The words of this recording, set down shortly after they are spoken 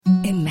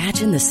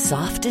Imagine the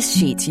softest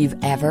sheets you've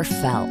ever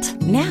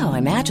felt. Now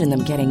imagine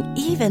them getting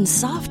even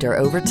softer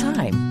over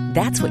time.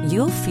 That's what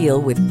you'll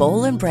feel with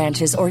Boll &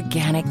 Branch's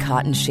organic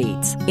cotton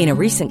sheets. In a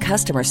recent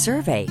customer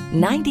survey,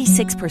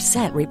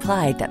 96%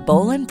 replied that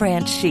Boll &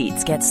 Branch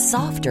sheets get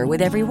softer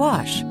with every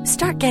wash.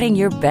 Start getting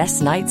your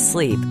best night's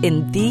sleep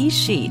in these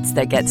sheets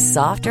that get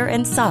softer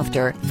and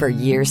softer for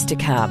years to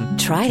come.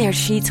 Try their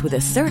sheets with a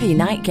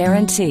 30-night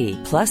guarantee.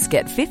 Plus,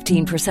 get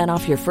 15%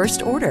 off your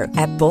first order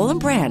at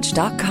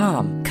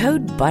bollandbranch.com.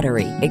 Code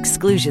BUTTERY.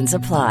 Exclusions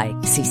apply.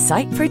 See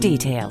site for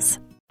details.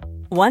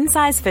 One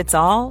size fits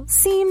all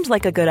seemed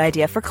like a good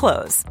idea for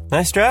clothes.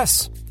 Nice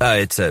dress.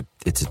 It's a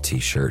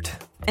t-shirt.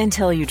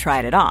 Until you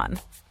tried it on.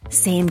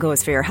 Same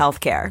goes for your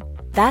healthcare.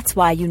 That's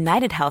why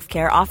United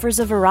Healthcare offers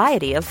a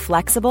variety of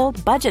flexible,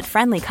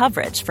 budget-friendly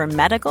coverage for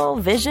medical,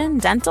 vision,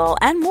 dental,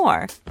 and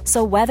more.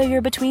 So whether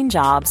you're between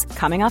jobs,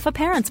 coming off a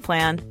parent's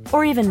plan,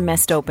 or even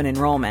missed open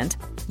enrollment,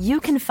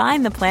 you can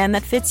find the plan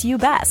that fits you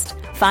best.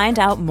 Find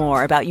out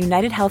more about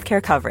United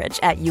Healthcare coverage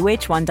at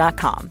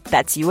uh1.com.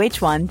 That's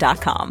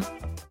uh1.com.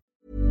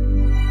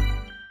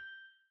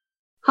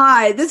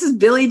 Hi, this is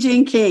Billie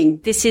Jean King.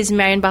 This is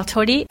Marion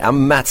Bartoli.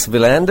 I'm Mats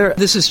Wilander.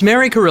 This is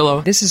Mary Carrillo.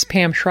 This is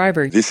Pam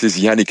Schreiber. This is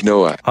Yannick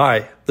Noah.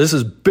 Hi, this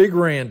is Big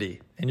Randy,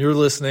 and you're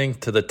listening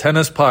to the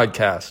Tennis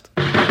Podcast.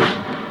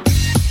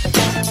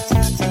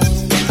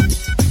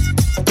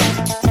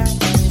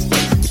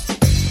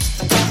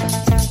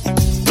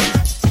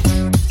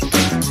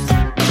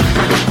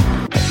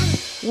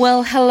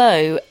 Well,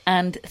 hello,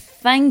 and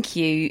thank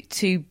you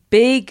to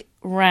Big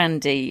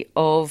Randy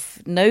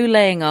of No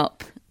Laying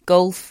Up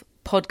Golf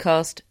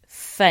Podcast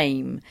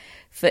fame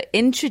for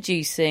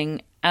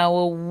introducing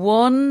our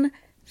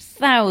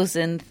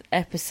 1000th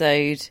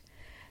episode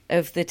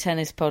of the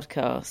Tennis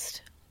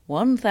Podcast.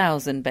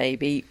 1000,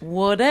 baby.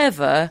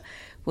 Whatever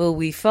will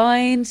we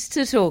find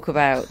to talk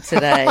about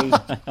today?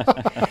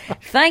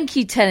 Thank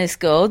you, tennis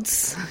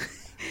gods,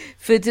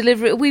 for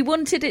delivering. We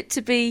wanted it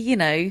to be,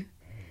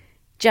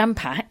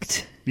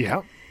 jam-packed.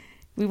 Yeah.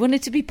 We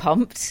wanted to be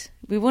pumped.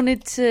 We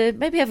wanted to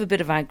maybe have a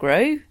bit of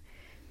aggro,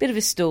 bit of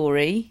a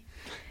story.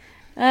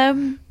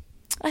 I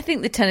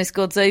think the tennis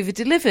gods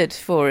over-delivered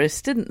for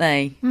us, didn't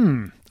they?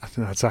 I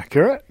think that's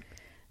accurate.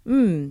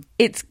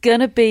 It's going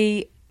to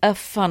be a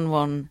fun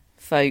one,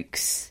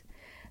 folks.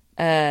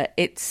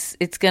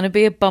 It's going to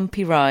be a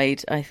bumpy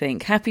ride, I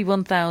think. Happy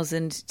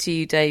 1000 to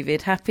you,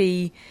 David.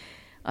 Happy...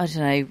 I don't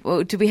know.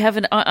 Well, do we have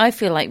an... I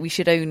feel like we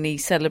should only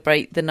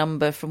celebrate the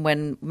number from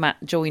when Matt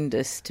joined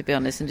us, to be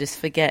honest, and just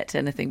forget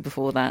anything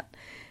before that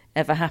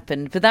ever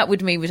happened. But that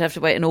would mean we'd have to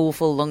wait an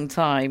awful long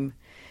time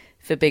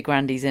for Big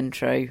Randy's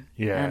intro.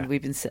 Yeah. And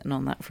we've been sitting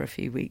on that for a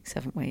few weeks,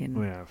 haven't we? And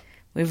we have.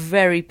 We're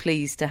very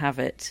pleased to have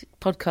it.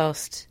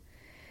 Podcast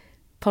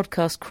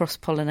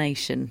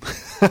cross-pollination.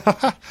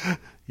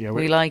 Yeah,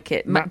 we like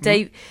it.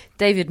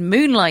 David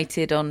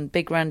moonlighted on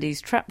Big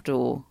Randy's Trap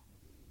Draw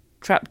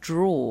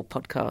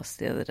podcast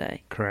the other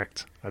day.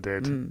 Correct, I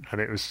did. And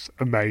it was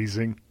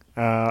amazing.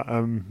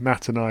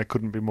 Matt and I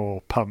couldn't be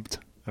more pumped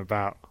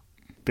about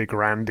Big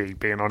Randy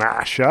being on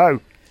our show.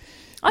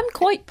 I'm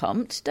quite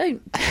pumped.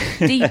 Don't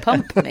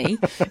de-pump me.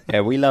 Yeah,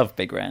 we love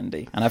Big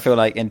Randy. And I feel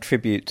like in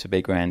tribute to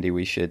Big Randy,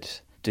 we should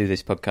do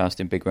this podcast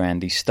in Big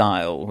Randy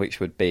style, which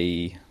would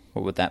be...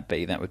 What would that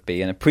be? That would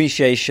be an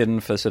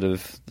appreciation for sort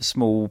of the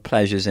small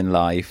pleasures in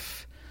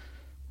life,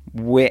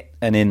 wit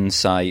and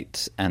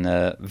insight, and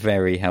a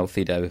very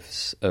healthy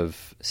dose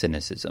of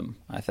cynicism,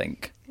 I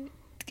think.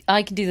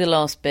 I can do the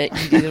last bit,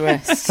 you do the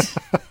rest.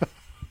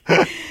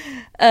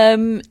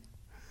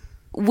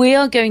 We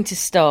are going to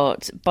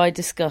start by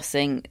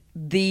discussing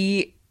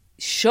the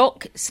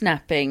shock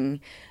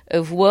snapping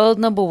of world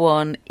number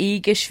one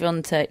Iga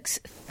Swiatek's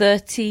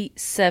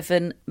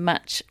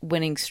 37-match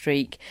winning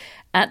streak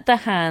at the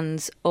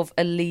hands of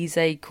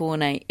Alizé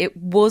Cornet. It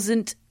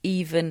wasn't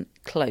even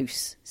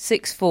close.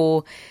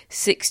 6-4,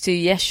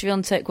 6-2. Yes,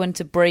 Swiatek went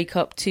to break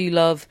up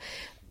 2-love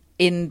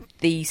in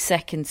the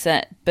second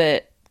set,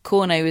 but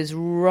Cornet was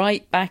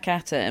right back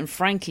at it. And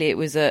frankly, it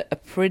was a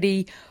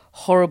pretty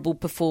horrible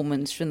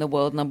performance from the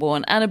world number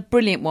one, and a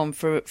brilliant one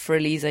for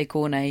Alizé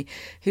Cornet,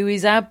 who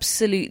is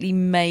absolutely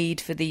made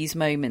for these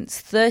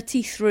moments.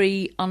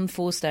 33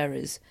 unforced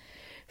errors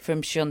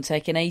from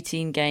Swiatek in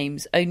 18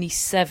 games, only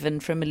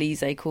 7 from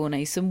Alizé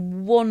Cornet.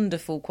 Some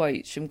wonderful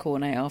quotes from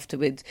Cornet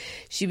afterwards.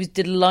 She was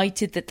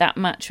delighted that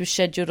match was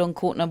scheduled on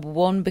court number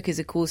one because,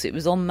 of course, it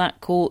was on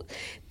that court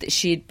that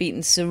she had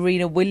beaten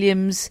Serena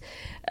Williams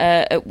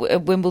at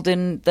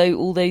Wimbledon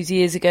all those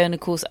years ago. And, of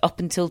course, up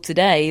until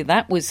today,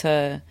 that was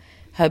her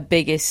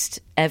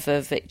biggest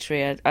ever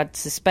victory. I'd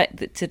suspect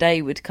that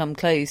today would come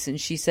close. And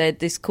she said,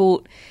 this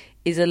court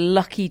is a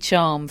lucky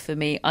charm for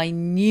me. I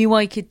knew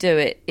I could do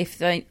it.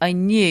 I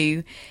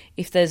knew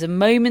if there's a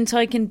moment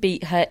I can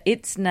beat her,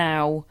 it's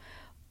now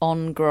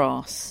on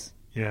grass.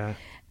 Yeah.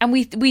 And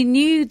we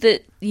knew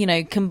that,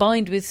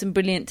 combined with some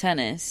brilliant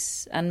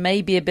tennis and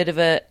maybe a bit of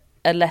a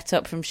let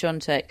up from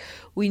Swiatek,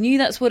 we knew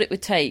that's what it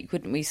would take,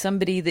 wouldn't we?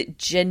 Somebody that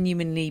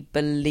genuinely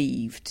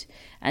believed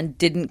and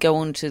didn't go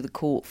onto the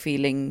court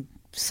feeling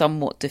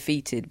somewhat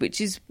defeated, which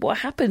is what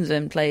happens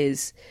when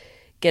players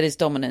get as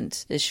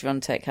dominant as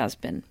Swiatek has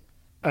been.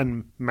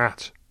 And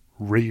Matt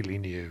really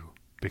knew,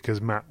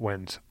 because Matt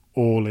went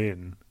all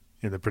in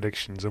the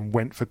predictions and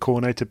went for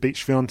Cornet to beat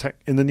Swiatek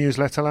in the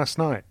newsletter last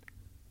night.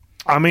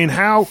 I mean,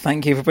 how...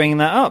 Thank you for bringing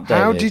that up,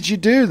 David. How did you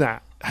do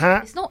that?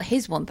 It's not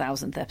his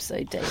 1000th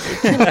episode, David.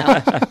 Chill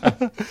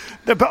out.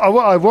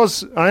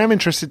 But I am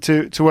interested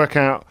to work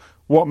out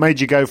what made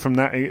you go from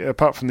that,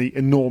 apart from the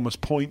enormous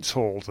points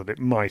haul that it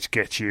might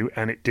get you,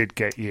 and it did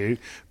get you.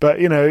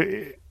 But, you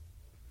know,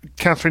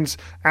 Catherine's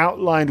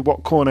outlined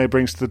what Cornet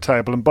brings to the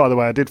table, and by the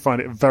way, I did find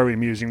it very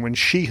amusing when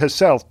she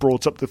herself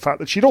brought up the fact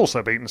that she'd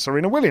also beaten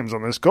Serena Williams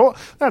on this court.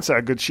 That's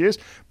how good she is.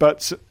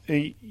 But,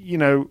 you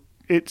know,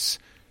 it's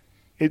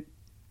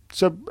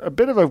a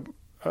bit of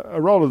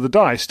a roll of the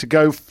dice to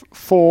go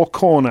for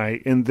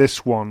Cornet in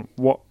this one.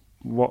 What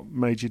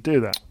made you do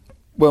that?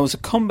 Well, it was a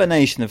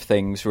combination of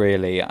things,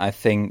 really. I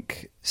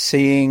think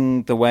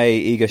seeing the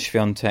way Iga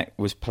Swiatek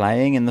was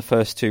playing in the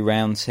first 2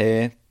 rounds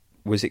here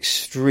was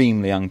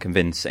extremely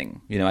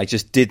unconvincing. You know, I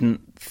just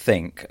didn't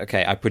think...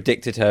 Okay, I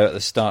predicted her at the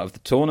start of the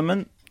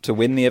tournament to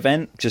win the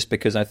event just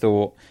because I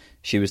thought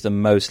she was the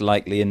most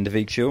likely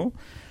individual.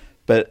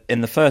 But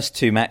in the first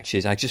 2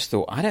 matches, I just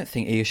thought, I don't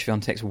think Iga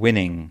Swiatek's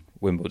winning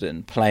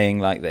Wimbledon playing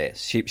like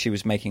this. She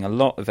was making a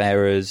lot of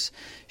errors.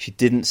 She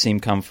didn't seem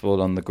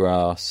comfortable on the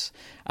grass.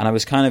 And I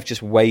was kind of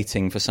just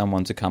waiting for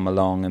someone to come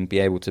along and be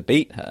able to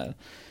beat her.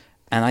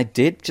 And I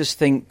did just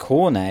think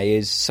Cornet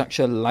is such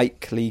a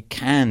likely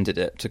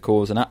candidate to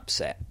cause an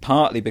upset,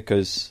 partly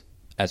because,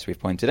 as we've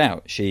pointed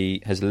out,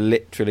 she has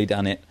literally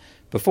done it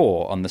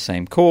before on the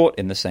same court,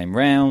 in the same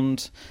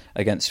round,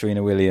 against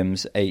Serena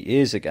Williams 8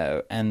 years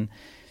ago. And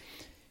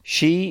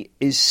she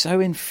is so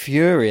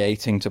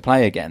infuriating to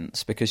play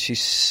against because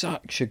she's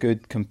such a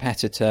good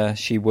competitor.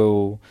 She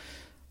will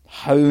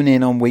hone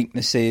in on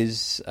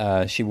weaknesses.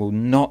 She will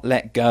not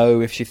let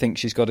go if she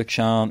thinks she's got a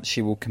chance.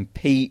 She will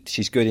compete.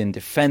 She's good in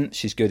defence.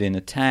 She's good in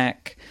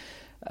attack.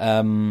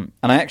 And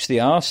I actually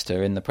asked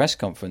her in the press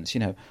conference, you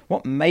know,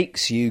 what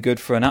makes you good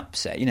for an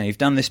upset? You know, you've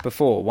done this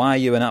before. Why are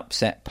you an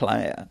upset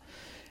player?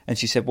 And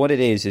she said what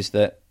it is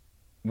that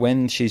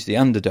when she's the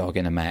underdog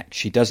in a match,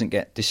 she doesn't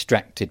get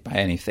distracted by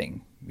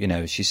anything. You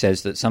know, she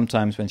says that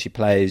sometimes when she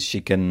plays,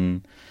 she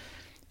can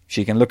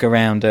look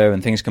around her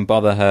and things can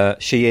bother her.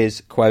 She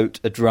is, quote,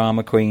 a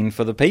drama queen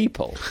for the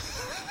people.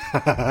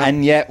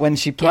 And yet when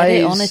she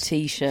plays... Get it on a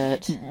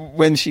T-shirt.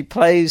 When she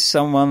plays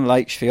someone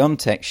like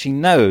Swiatek, she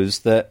knows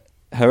that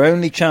her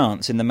only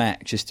chance in the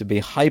match is to be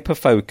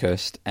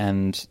hyper-focused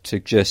and to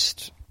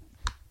just,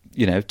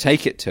 you know,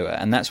 take it to her.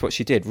 And that's what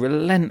she did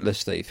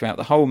relentlessly throughout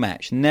the whole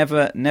match.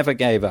 Never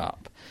gave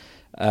up.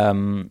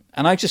 And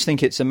I just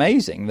think it's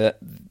amazing that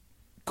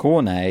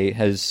Cornet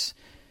has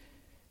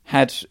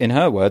had, in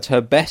her words, her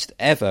best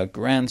ever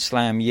Grand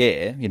Slam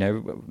year. You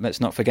know,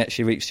 let's not forget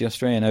she reached the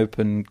Australian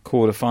Open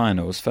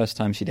quarterfinals, first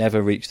time she'd ever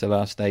reached the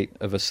last 8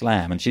 of a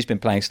slam, and she's been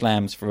playing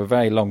slams for a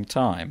very long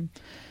time.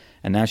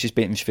 And now she's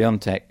beaten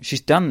Swiatek.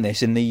 She's done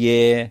this in the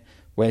year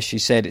where she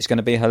said it's going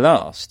to be her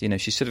last. You know,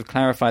 she sort of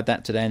clarified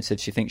that today and said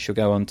she thinks she'll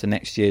go on to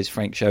next year's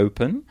French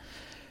Open.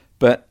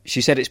 But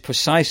she said it's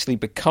precisely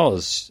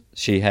because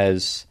she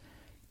has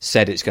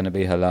said it's going to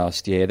be her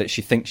last year that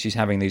she thinks she's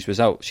having these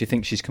results. She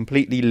thinks she's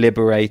completely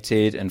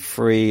liberated and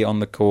free on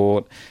the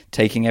court,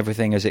 taking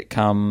everything as it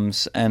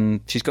comes,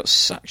 and she's got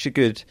such a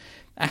good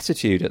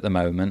attitude at the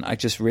moment. I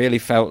just really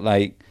felt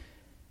like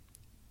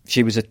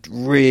she was a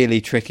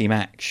really tricky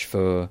match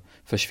for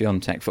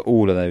Swiatek for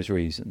all of those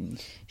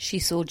reasons. She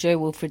saw Jo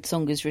Wilfried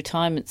Tsonga's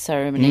retirement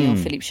ceremony on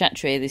Philippe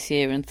Chatrier this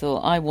year and thought,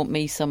 I want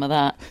me some of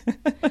that.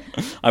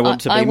 I want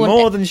to be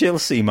more than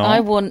Gilles Simon. I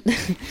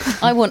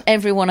want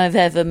everyone I've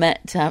ever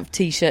met to have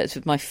T-shirts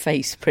with my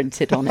face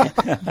printed on it.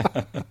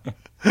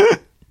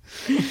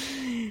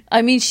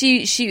 I mean,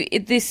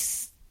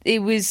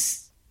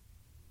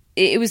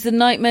 it was the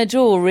nightmare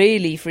draw,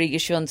 really, for Iga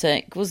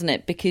Swiatek, wasn't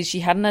it? Because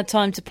she hadn't had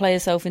time to play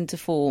herself into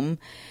form,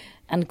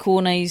 and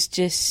Cornet's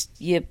just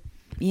your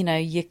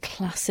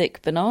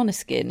classic banana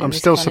skin. I'm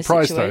still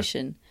surprised, though.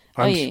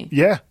 Are you?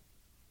 Yeah,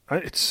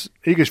 it's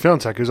Iga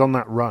Swiatek who's on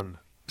that run.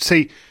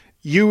 See,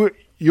 your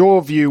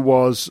view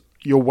was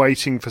you're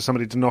waiting for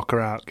somebody to knock her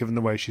out, given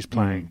the way she's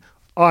playing.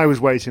 I was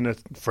waiting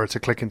for her to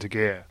click into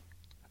gear.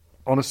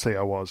 Honestly,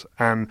 I was.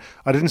 And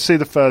I didn't see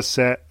the first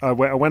set. I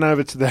went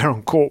over to there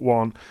on court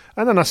 1,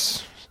 and then I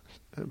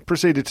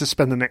proceeded to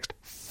spend the next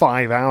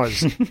 5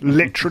 hours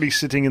literally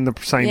sitting in the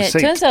same seat.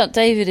 It turns out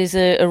David is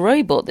a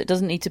robot that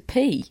doesn't need to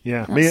pee.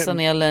 Yeah. That's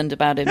something I learned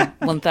about him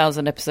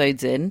 1,000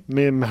 episodes in.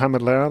 Me and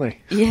Mohamed Leani.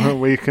 Yeah.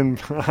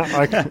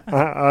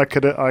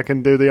 I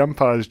can do the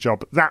umpire's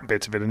job. That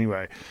bit of it,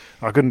 anyway.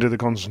 I couldn't do the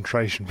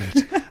concentration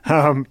bit.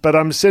 But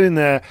I'm sitting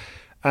there,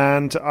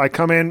 and I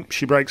come in,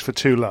 she breaks for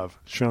 2-love.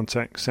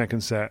 Swiatek,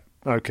 second set.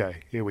 Okay,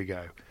 here we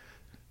go.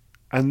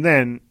 And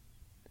then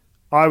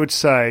I would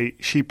say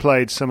she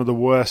played some of the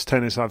worst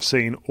tennis I've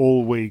seen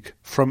all week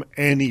from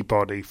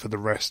anybody for the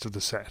rest of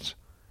the set.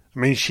 I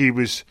mean, she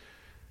was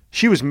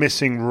she was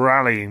missing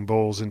rallying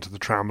balls into the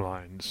tram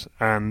lines,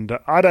 and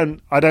I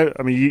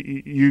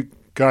mean, you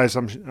guys,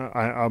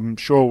 I'm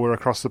sure we're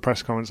across the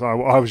press conference.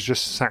 I was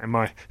just sat in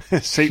my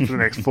seat for the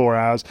next 4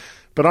 hours,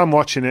 but I'm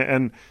watching it,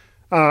 and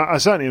I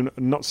certainly am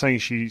not saying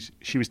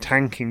she was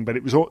tanking, but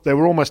they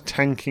were almost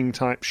tanking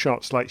type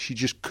shots, like she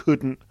just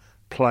couldn't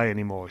play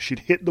anymore. She'd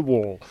hit the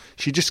wall.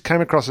 She just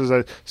came across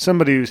as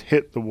somebody who's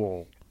hit the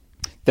wall.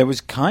 There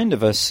was kind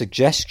of a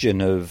suggestion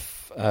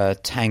of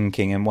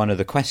tanking in one of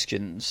the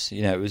questions.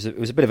 You know, it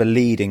was a bit of a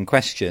leading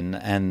question,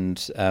 and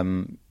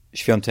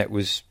Świątek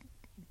was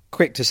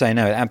quick to say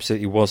no, it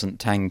absolutely wasn't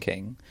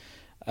tanking.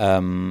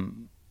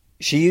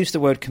 She used the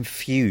word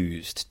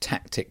confused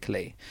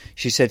tactically.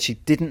 She said she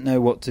didn't know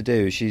what to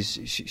do.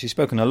 She's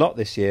spoken a lot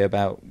this year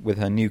about, with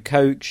her new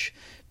coach,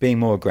 being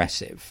more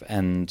aggressive,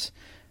 and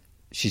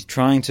she's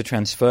trying to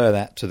transfer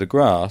that to the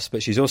grass,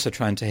 but she's also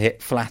trying to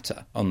hit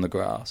flatter on the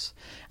grass.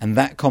 And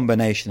that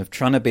combination of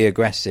trying to be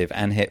aggressive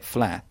and hit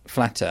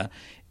flatter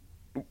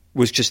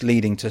was just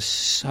leading to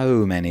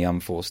so many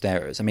unforced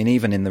errors. I mean,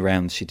 even in the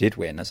rounds she did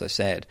win, as I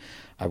said,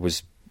 I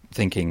was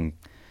thinking,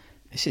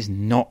 this is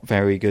not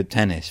very good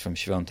tennis from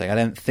Świątek. I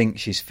don't think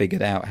she's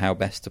figured out how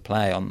best to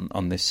play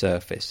on this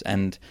surface.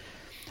 And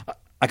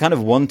I kind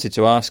of wanted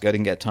to ask her, I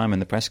didn't get time in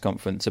the press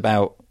conference,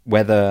 about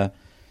whether,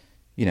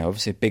 you know,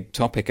 obviously a big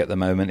topic at the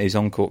moment is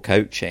on-court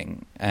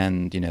coaching.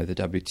 And, you know, the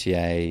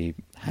WTA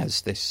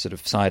has this sort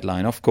of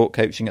sideline off-court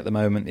coaching at the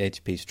moment. The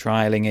ATP's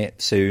trialling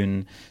it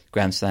soon.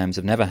 Grand Slams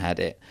have never had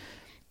it.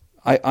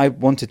 I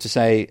wanted to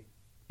say,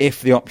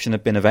 if the option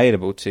had been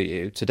available to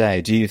you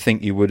today, do you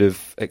think you would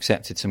have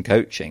accepted some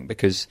coaching?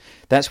 Because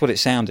that's what it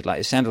sounded like.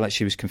 It sounded like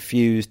she was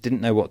confused, didn't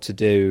know what to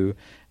do,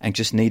 and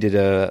just needed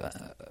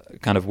a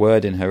kind of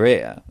word in her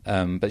ear.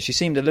 But she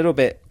seemed a little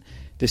bit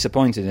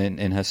disappointed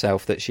in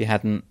herself that she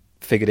hadn't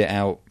figured it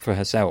out for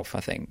herself, I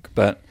think.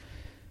 But,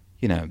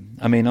 you know,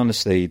 I mean,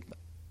 honestly,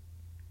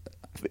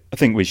 I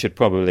think we should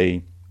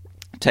probably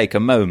take a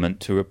moment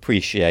to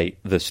appreciate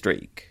the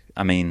streak.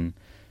 I mean,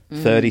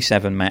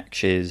 37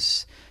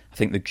 matches, I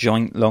think the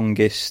joint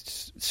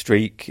longest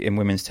streak in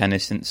women's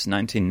tennis since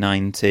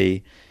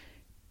 1990.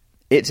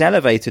 It's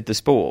elevated the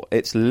sport.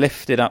 It's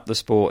lifted up the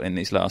sport in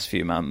these last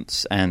few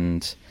months,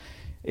 and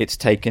it's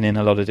taken in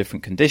a lot of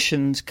different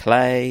conditions: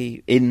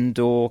 clay,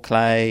 indoor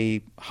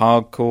clay,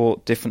 hard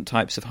court, different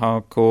types of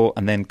hard court,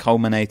 and then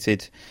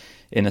culminated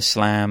in a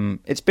slam.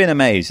 It's been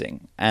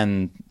amazing,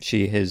 and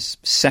she has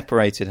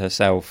separated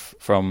herself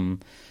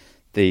from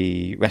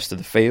the rest of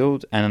the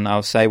field. And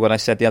I'll say what I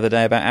said the other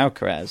day about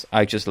Alcaraz.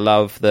 I just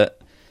love that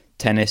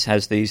tennis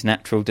has these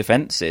natural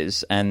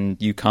defences, and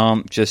you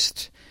can't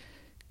just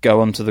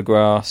go onto the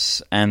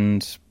grass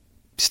and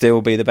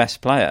still be the best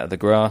player. The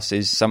grass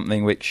is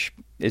something which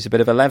is a bit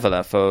of a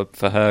leveller for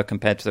her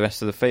compared to the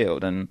rest of the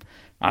field, and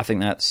I think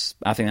that's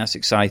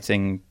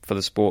exciting for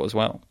the sport as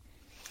well.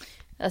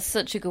 That's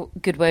such a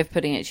good way of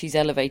putting it. She's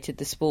elevated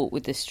the sport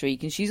with this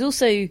streak, and she's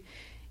also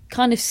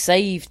kind of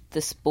saved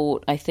the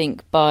sport, I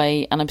think,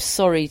 by, and I'm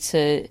sorry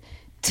to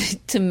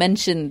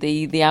mention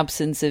the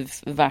absence of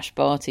Vash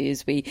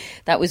Bharti,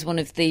 that was one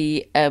of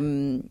the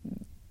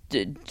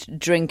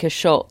drink a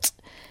shot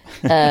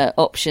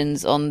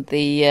options on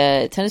the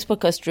Tennis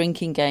Podcast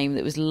drinking game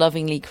that was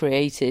lovingly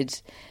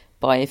created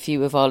by a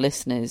few of our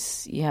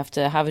listeners. You have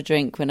to have a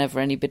drink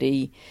whenever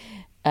anybody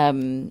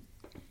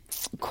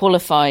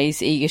qualifies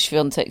Iga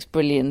Świątek's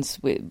brilliance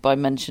by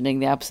mentioning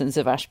the absence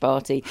of Vash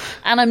Bharti,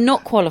 and I'm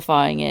not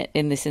qualifying it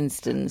in this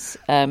instance,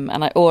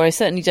 and I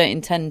certainly don't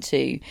intend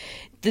to.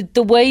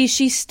 The way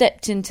she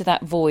stepped into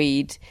that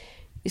void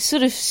is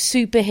sort of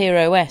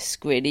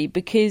superhero-esque, really,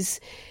 because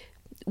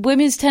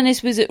women's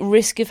tennis was at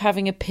risk of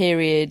having a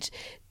period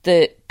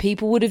that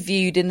people would have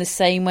viewed in the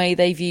same way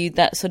they viewed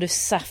that sort of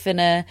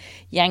Safina,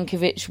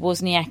 Jankovic,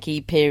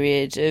 Wozniacki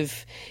period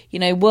of, you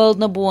know, world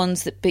number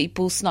ones that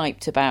people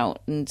sniped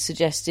about and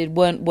suggested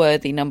weren't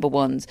worthy number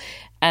ones.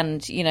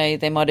 And, you know,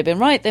 they might have been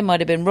right, they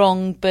might have been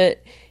wrong,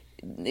 but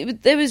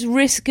there was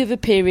risk of a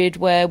period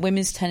where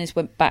women's tennis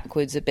went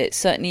backwards a bit,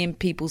 certainly in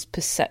people's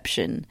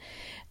perception.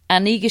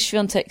 And Iga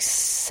Świątek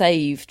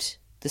saved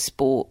the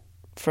sport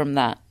from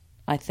that,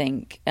 I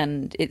think.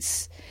 And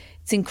it's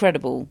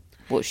incredible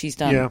what she's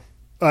done.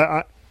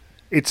 Yeah,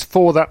 it's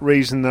for that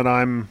reason that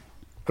I'm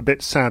a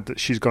bit sad that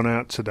she's gone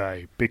out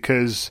today,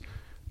 because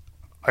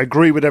I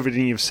agree with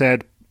everything you've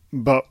said,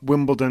 but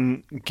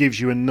Wimbledon gives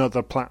you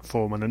another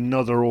platform and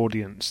another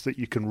audience that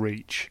you can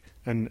reach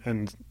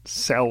and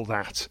sell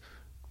that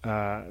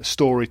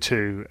story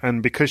to.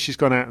 And because she's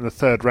gone out in the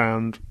third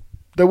round,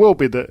 there will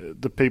be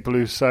the people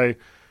who say,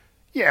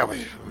 yeah,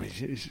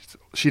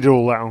 she did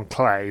all that on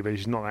clay, but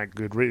she's not that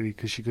good really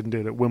because she couldn't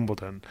do it at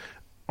Wimbledon.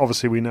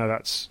 Obviously, we know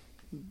that's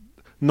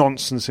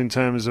nonsense in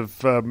terms of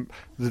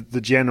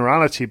the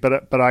generality,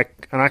 but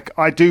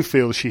I do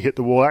feel she hit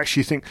the wall. I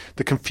actually think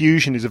the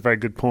confusion is a very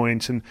good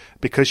point, and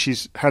because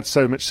she's had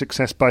so much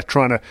success by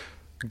trying to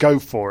go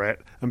for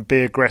it and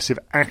be aggressive,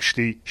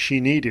 actually she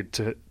needed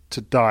to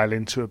dial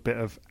into a bit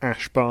of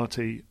Ash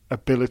Bharti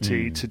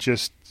ability to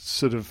just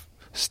sort of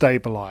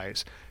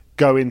stabilise,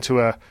 go into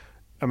a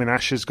I mean,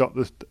 Asher's got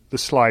the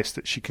slice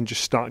that she can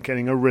just start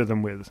getting a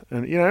rhythm with.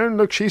 And, and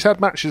look, she's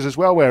had matches as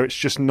well where it's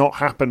just not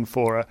happened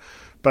for her.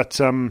 But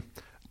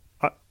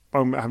I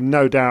have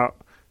no doubt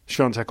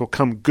Swiatek will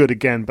come good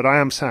again. But I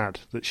am sad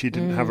that she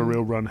didn't have a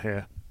real run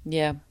here.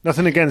 Yeah.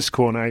 Nothing against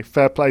Cornet.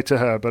 Fair play to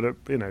her,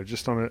 but,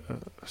 just on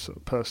a sort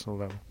of personal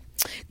level.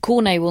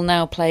 Cornet will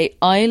now play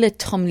Ayla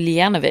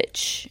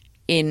Tomljanovic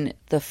in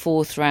the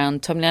fourth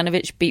round.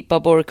 Tomljanovic beat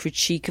Barbora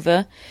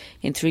Krejcikova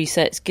in 3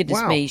 sets.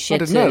 Goodness me. I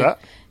didn't know that.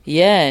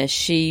 Yeah,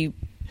 she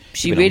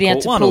really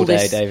had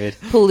to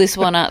pull this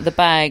one out of the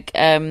bag.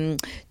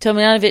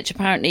 Tomljanovic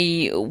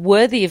apparently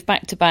worthy of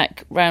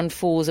back-to-back round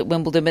 4s at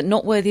Wimbledon, but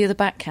not worthy of the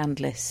backhand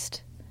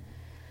list.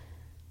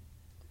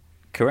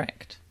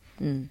 Correct.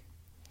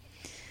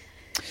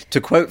 To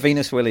quote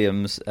Venus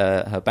Williams,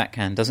 her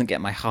backhand doesn't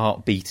get my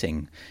heart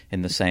beating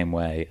in the same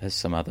way as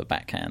some other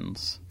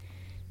backhands.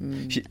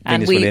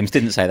 Venus Williams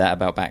didn't say that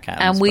about backhands.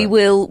 And we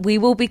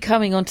will be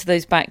coming onto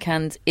those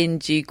backhands in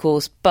due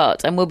course,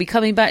 and we'll be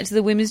coming back to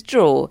the women's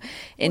draw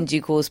in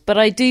due course. But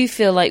I do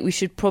feel like we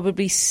should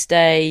probably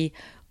stay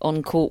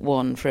on court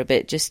 1 for a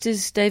bit, just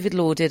as David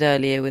Law did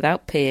earlier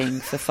without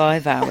peeing for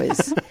 5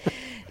 hours.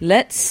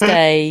 Let's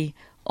stay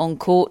on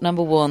court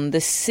number 1,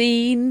 the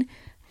scene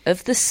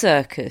of the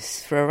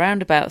circus, for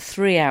around about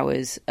 3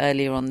 hours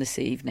earlier on this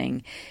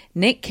evening.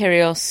 Nick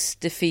Kyrgios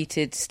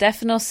defeated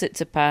Stefanos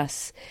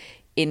Tsitsipas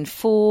in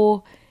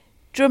 4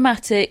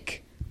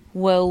 dramatic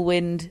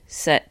whirlwind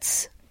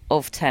sets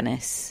of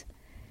tennis.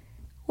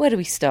 Where do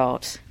we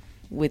start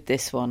with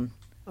this one?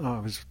 I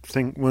was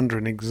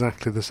wondering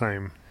exactly the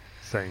same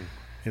thing.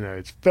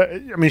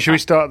 Should we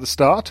start at the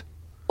start?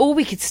 Or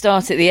we could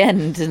start at the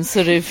end and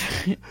sort of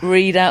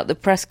read out the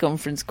press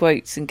conference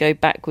quotes and go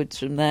backwards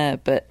from there.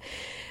 But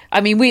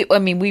we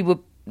were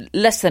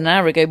less than an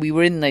hour ago. We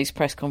were in those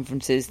press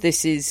conferences.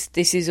 This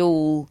is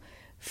all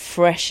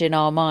fresh in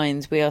our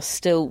minds. We're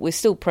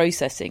still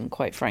processing,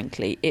 quite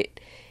frankly.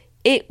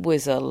 It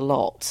was a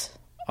lot.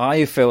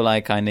 I feel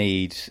like I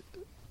need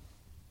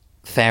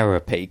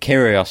therapy,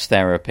 Kyrgios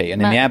therapy,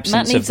 and in the absence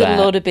Matt needs of that,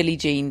 a lot of Billie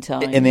Jean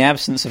time. In the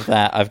absence of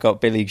that, I've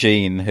got Billie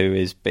Jean, who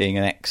is being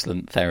an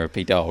excellent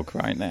therapy dog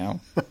right now.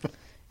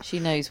 She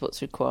knows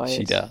what's required.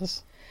 She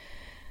does.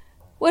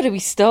 Where do we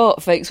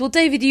start, folks? Well,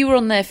 David, you were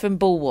on there from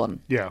ball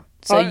 1. Yeah.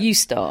 So you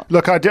start.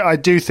 Look, I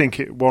do think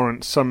it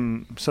warrants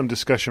some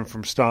discussion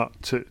from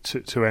start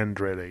to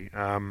end, really,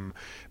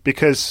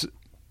 because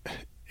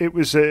it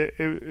was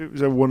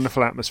a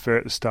wonderful atmosphere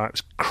at the start. It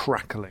was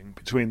crackling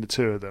between the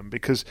two of them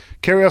because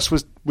Kyrgios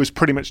was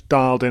pretty much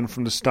dialed in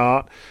from the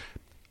start.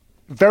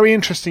 Very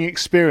interesting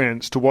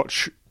experience to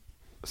watch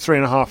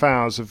 3.5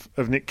 hours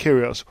of Nick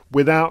Kyrgios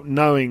without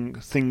knowing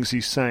things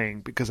he's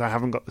saying because I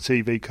haven't got the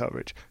TV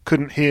coverage.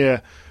 Couldn't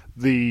hear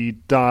the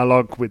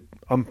dialogue with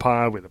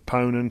umpire, with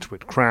opponent,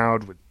 with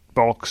crowd, with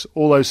box,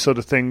 all those sort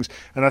of things.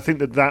 And I think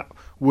that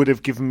would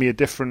have given me a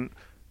different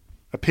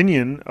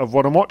opinion of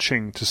what I'm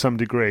watching to some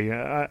degree.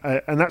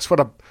 And that's what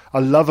I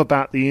love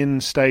about the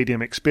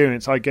in-stadium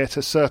experience. I get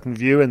a certain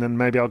view and then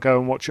maybe I'll go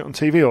and watch it on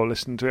TV or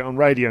listen to it on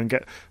radio and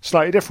get a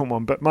slightly different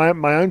one. But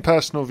my own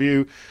personal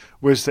view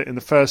was that in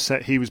the first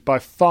set he was by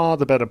far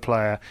the better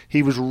player.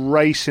 He was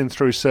racing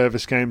through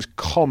service games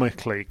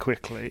comically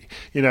quickly.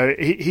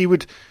 He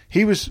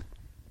was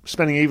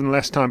spending even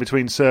less time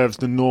between serves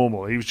than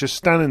normal. He was just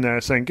standing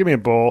there saying, give me a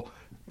ball,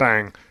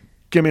 bang.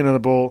 Give me another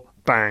ball,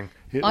 bang.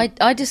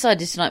 I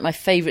decided tonight my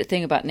favourite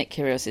thing about Nick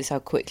Kyrgios is how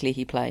quickly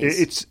he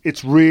plays.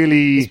 It's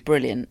really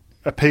brilliant,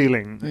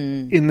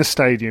 appealing in the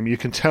stadium. You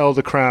can tell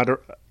the crowd,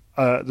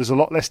 there's a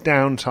lot less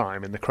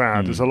downtime in the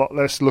crowd. There's a lot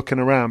less looking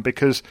around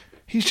because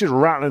he's just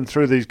rattling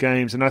through these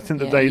games, and I think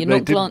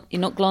that you're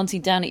not glancing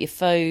down at your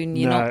phone.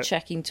 You're not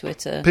checking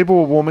Twitter. People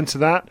were warming to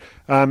that,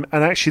 and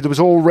actually there was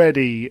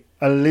already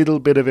a little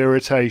bit of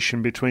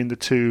irritation between the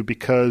two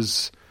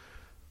because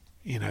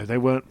they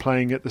weren't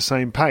playing at the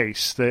same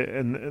pace,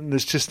 and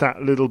there's just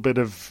that little bit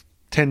of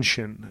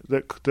tension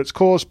that's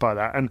caused by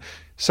that. And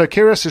so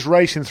Kyrgios is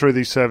racing through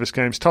these service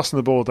games, tossing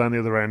the ball down the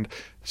other end.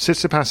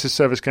 Tsitsipas'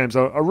 service games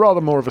are rather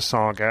more of a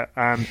saga,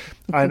 and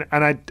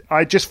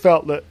I just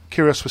felt that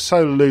Kyrgios was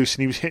so loose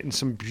and he was hitting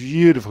some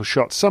beautiful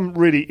shots, some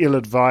really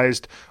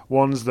ill-advised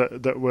ones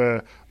that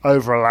were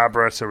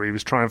over-elaborate, or he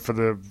was trying for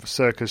the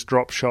circus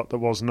drop shot that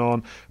wasn't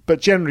on.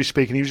 But generally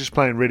speaking, he was just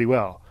playing really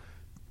well,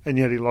 and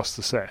yet he lost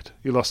the set.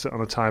 He lost it on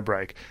a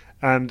tie-break.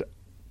 And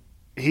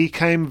he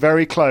came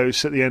very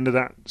close at the end of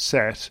that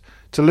set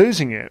to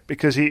losing it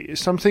because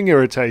something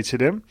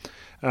irritated him.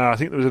 I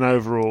think there was an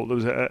overall.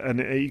 And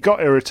he got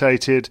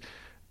irritated.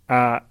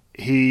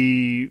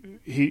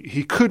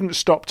 He couldn't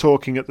stop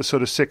talking at the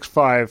sort of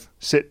 6-5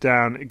 sit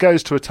down. It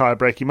goes to a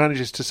tiebreak. He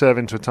manages to serve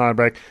into a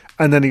tiebreak,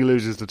 and then he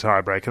loses the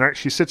tiebreak. And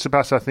actually,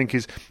 Tsitsipas, I think,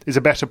 is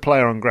a better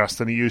player on grass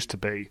than he used to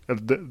be.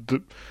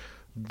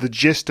 The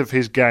gist of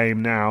his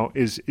game now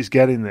is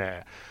getting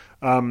there.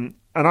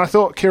 And I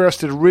thought Kyrgios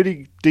did a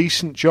really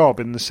decent job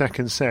in the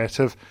second set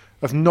of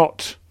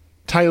not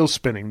tail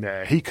spinning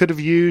there. He could have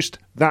used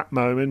that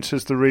moment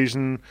as the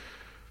reason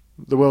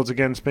the world's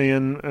against me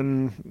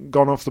and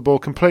gone off the ball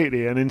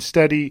completely. And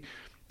instead he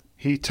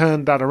he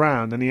turned that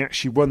around and he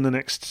actually won the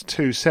next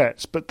 2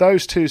 sets. But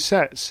those 2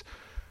 sets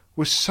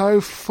were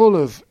so full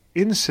of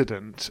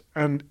incident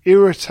and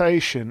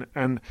irritation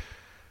and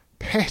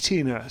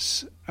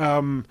pettiness.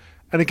 And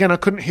again, I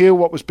couldn't hear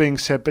what was being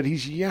said, but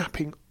he's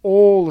yapping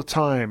all the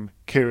time,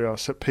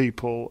 Kyrgios, at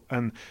people.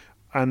 And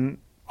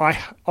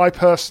I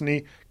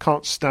personally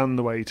can't stand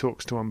the way he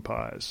talks to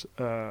umpires.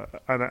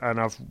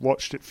 And I've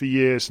watched it for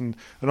years and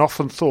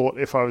often thought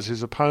if I was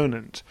his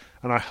opponent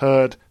and I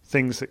heard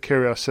things that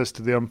Kyrgios says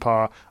to the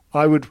umpire,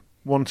 I would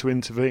want to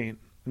intervene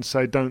and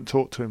say, don't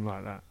talk to him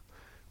like that,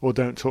 or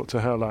don't talk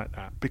to her like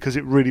that, because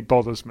it really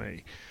bothers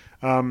me.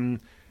 Now,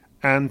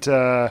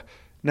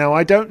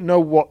 I don't know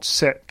what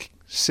set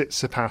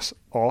Tsitsipas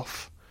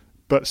off,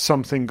 but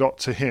something got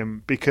to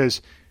him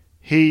because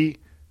he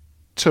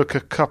took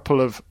a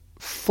couple of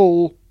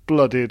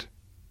full-blooded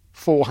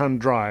forehand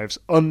drives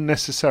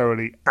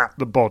unnecessarily at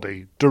the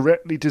body,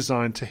 directly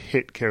designed to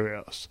hit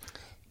Kyrgios.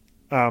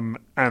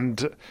 And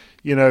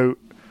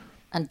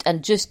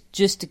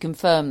just to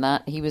confirm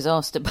that, he was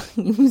asked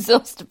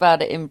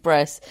about it in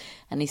press,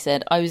 and he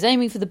said, "I was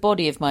aiming for the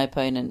body of my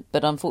opponent,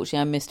 but unfortunately,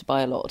 I missed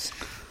by a lot."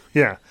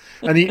 Yeah,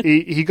 and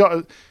he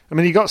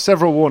got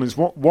several warnings.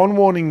 One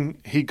warning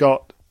he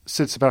got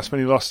Tsitsipas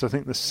when he lost, I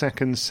think, the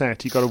second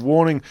set. He got a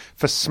warning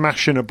for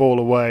smashing a ball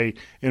away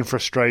in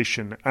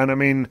frustration, and I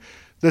mean,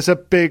 there's a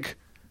big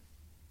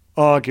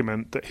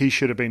argument that he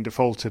should have been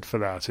defaulted for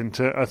that. And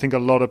I think a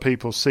lot of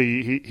people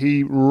see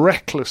he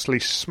recklessly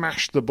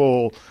smashed the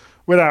ball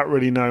without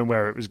really knowing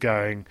where it was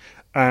going,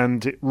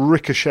 and it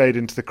ricocheted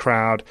into the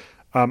crowd.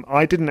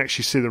 I didn't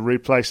actually see the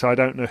replay, so I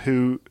don't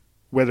know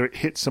whether it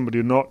hit somebody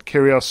or not.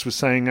 Kyrgios was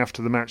saying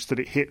after the match that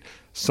it hit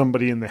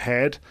somebody in the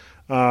head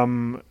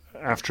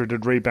after it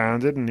had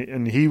rebounded,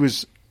 and he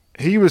was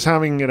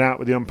having it out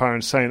with the umpire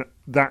and saying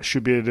that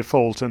should be a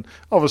default. And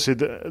obviously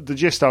the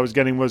gist I was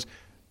getting was,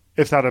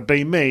 if that had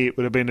been me, it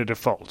would have been a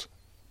default.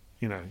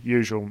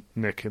 Usual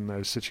Nick in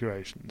those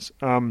situations.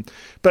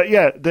 But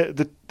yeah,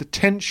 the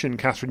tension,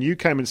 Catherine, you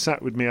came and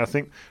sat with me, I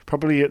think,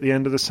 probably at the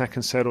end of the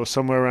second set or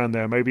somewhere around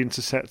there, maybe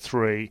into set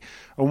 3.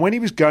 And when he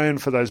was going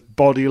for those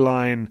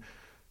bodyline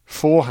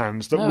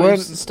forehands that weren't... It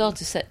was the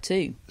start of set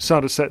 2.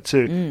 Start of set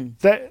 2.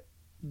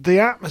 The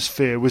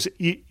atmosphere was...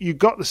 You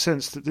got the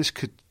sense that this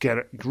could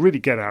really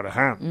get out of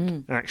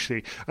hand,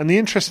 actually. And the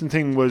interesting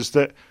thing was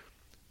that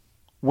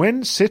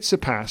when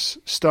Tsitsipas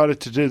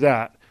started to do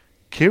that,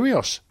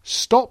 Kyrgios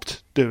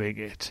stopped doing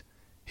it.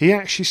 He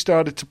actually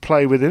started to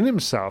play within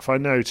himself. I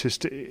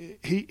noticed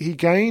he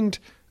gained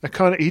a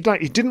kind of he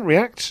didn't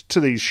react to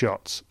these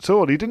shots at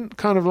all. He didn't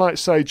kind of like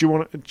say, "Do you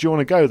want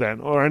to go then?"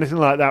 or anything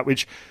like that,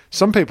 which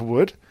some people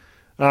would.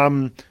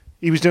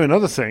 He was doing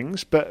other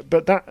things, but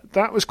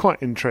that was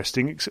quite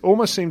interesting. It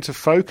almost seemed to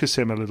focus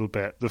him a little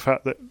bit. The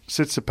fact that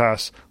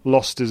Tsitsipas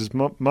lost his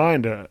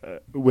mind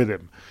with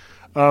him.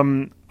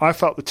 I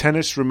felt the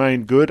tennis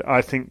remained good.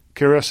 I think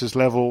Kyrgios'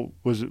 level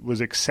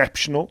was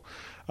exceptional.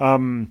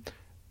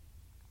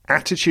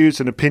 Attitudes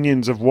and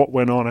opinions of what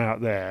went on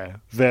out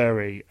there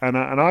vary, and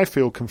I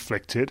feel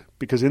conflicted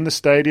because in the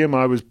stadium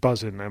I was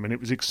buzzing. I mean, it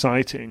was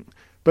exciting,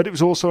 but it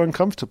was also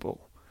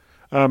uncomfortable.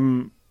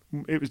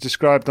 It was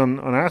described on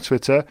our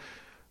Twitter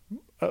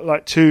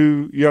like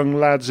 2 young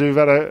lads who've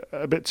had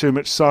a bit too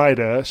much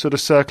cider, sort of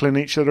circling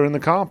each other in the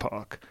car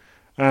park,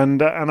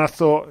 and I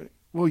thought,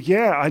 well,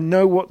 yeah, I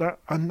know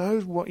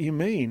what you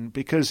mean,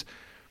 because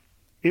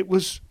it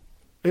was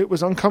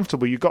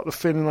uncomfortable. You got the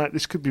feeling like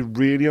this could be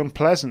really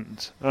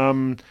unpleasant.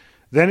 Then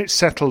it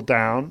settled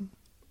down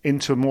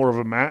into more of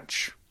a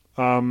match,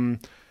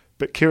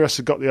 but Kyrgios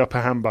had got the upper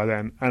hand by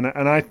then, and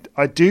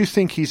I do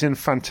think he's in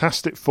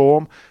fantastic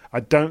form. I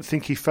don't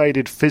think he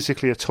faded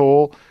physically at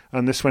all,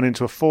 and this went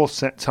into a 4th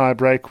set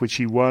tiebreak, which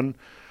he won,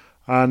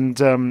 and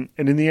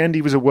in the end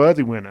he was a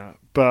worthy winner,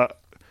 but.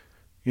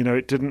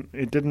 It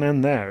didn't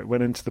end there. It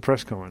went into the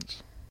press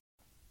conference.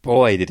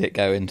 Boy, did it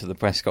go into the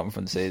press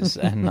conferences,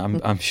 and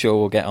I'm sure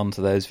we'll get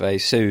onto those very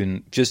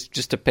soon.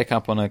 Just to pick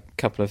up on a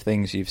couple of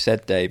things you've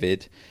said,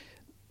 David,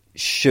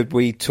 should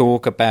we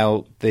talk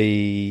about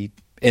the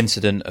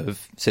incident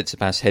of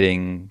Tsitsipas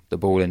hitting the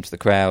ball into the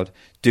crowd?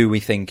 Do we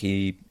think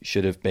he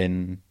should have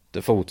been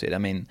defaulted? I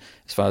mean,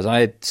 as far as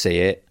I see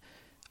it,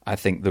 I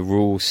think the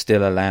rule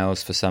still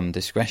allows for some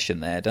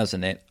discretion there,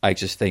 doesn't it? I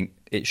just think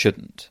it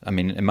shouldn't. I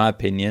mean, in my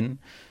opinion,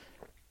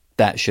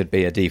 that should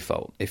be a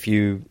default. If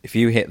you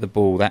hit the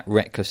ball that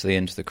recklessly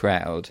into the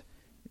crowd,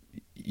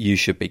 you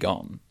should be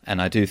gone.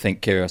 And I do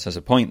think Kyrgios has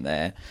a point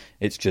there.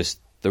 It's just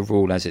the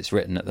rule as it's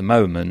written at the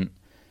moment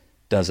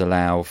does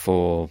allow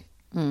for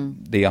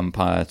the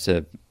umpire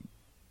to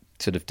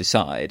sort of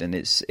decide, and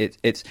it's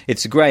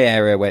a grey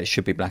area where it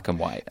should be black and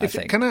white. I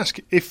think. Can I ask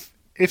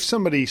if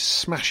somebody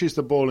smashes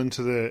the ball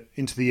into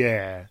the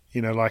air,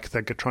 like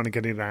they're trying to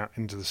get it out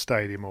into the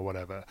stadium or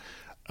whatever,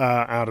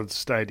 out of the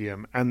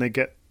stadium, and they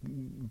get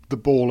the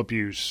ball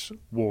abuse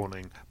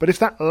warning, but if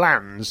that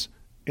lands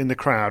in the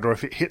crowd, or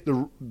if it hit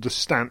the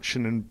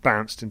stanchion and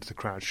bounced into the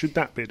crowd, should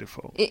that be a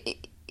default?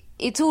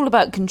 It's all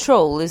about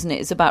control, isn't it?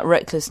 It's about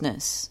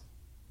recklessness.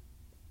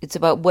 It's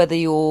about whether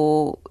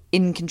you're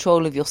in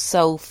control of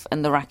yourself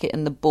and the racket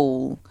and the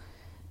ball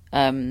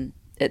at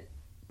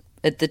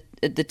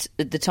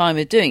the time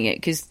of doing it,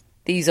 because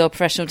these are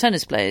professional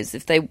tennis players.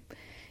 If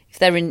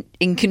they're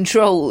in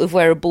control of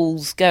where a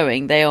ball's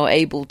going, they are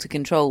able to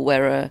control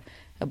where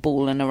a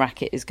ball and a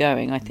racket is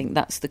going. I think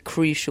that's the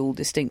crucial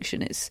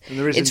distinction. It's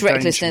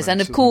recklessness,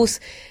 and of course,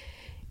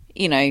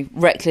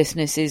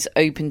 recklessness is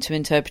open to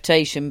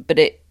interpretation, but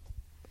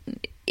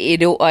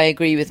I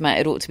agree with Matt.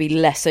 It ought to be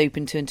less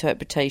open to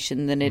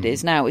interpretation than it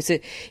is now. It's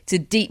a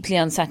deeply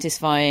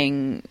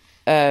unsatisfying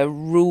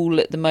rule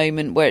at the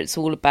moment, where it's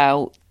all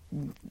about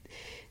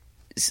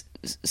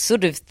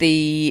sort of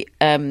the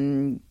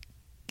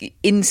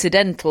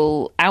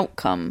incidental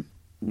outcome.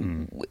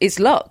 It's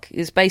luck.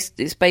 It's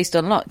based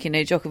on luck.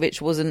 Djokovic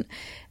wasn't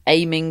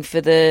aiming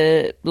for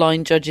the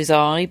line judge's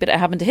eye, but it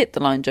happened to hit the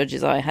line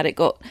judge's eye. Had it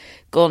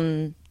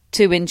gone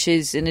 2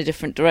 inches in a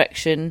different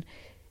direction,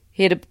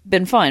 he'd have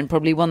been fine,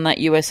 probably won that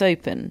US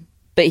Open.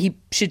 But he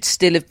should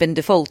still have been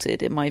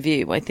defaulted, in my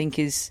view, I think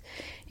is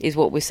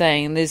what we're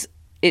saying. And there's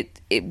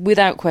it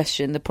without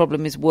question, the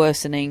problem is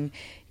worsening.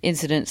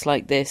 Incidents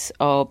like this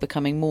are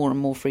becoming more and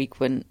more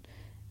frequent,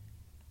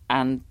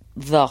 and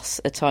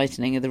thus a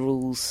tightening of the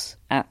rules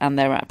and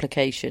their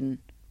application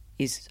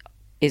is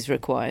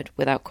required,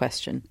 without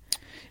question.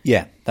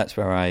 Yeah, that's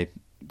where I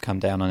come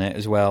down on it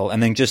as well.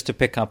 And then just to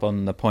pick up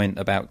on the point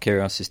about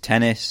Kyrgios's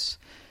tennis,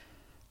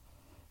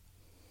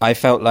 I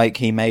felt like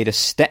he made a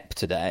step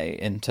today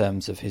in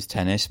terms of his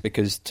tennis,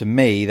 because to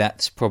me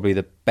that's probably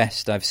the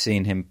best I've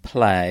seen him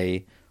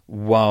play,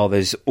 while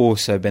there's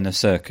also been a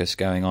circus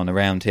going on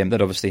around him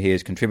that obviously he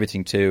is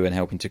contributing to and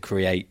helping to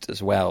create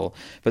as well.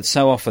 But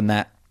so often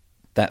that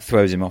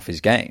throws him off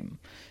his game.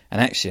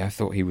 And actually I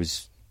thought he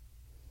was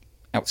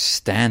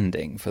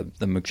outstanding for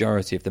the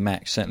majority of the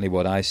match. Certainly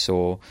what I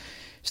saw.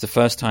 It's the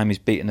first time he's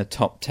beaten a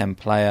top 10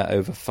 player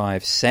over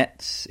 5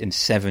 sets in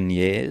 7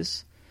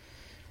 years.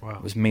 Wow.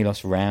 It was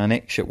Milos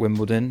Raonic at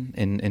Wimbledon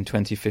in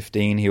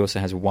 2015. He also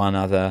has one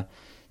other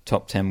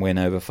top 10 win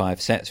over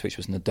 5 sets, which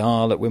was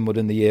Nadal at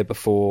Wimbledon the year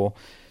before.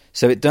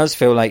 So it does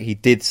feel like he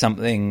did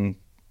something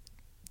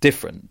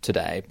different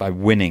today by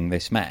winning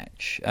this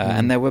match.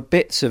 And there were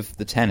bits of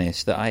the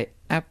tennis that I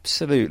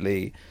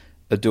absolutely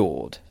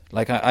adored.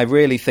 Like, I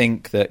really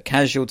think that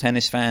casual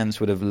tennis fans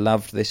would have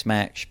loved this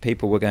match.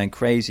 People were going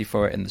crazy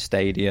for it in the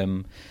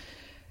stadium.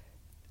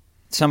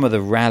 Some of the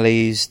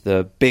rallies,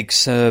 the big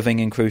serving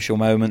in crucial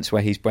moments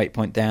where he's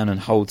breakpoint down and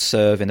holds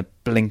serve in a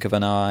blink of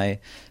an eye,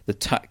 the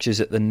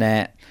touches at the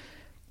net.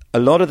 A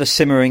lot of the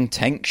simmering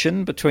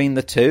tension between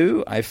the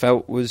two, I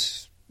felt,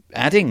 was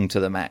adding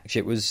to the match.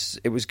 It was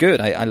good.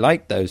 I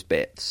liked those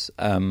bits.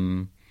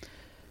 There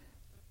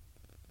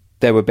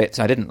were bits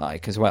I didn't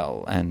like as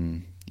well,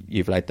 and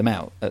you've laid them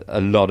out.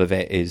 A lot of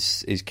it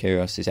is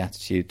Kyrgios's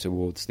attitude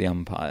towards the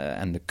umpire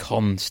and the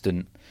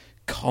constant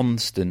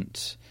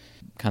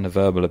kind of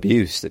verbal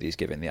abuse that he's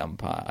giving the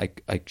umpire.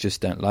 I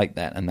just don't like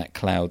that, and that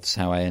clouds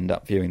how I end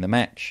up viewing the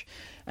match.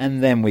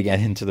 And then we get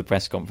into the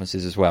press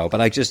conferences as well.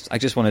 But I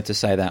just wanted to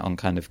say that on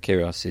kind of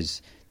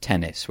Kyrgios's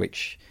tennis,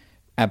 which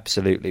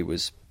absolutely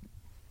was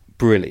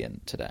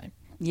brilliant today.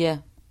 Yeah,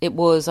 it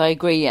was. I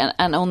agree. And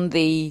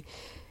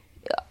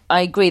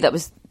I agree, that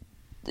was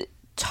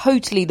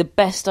totally the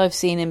best I've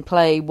seen him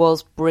play,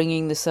 was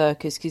bringing the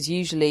circus, because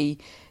usually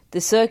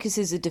the circus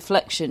is a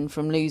deflection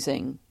from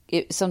losing.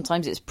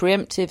 Sometimes it's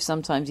preemptive,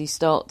 sometimes he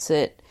starts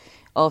it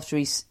after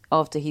he's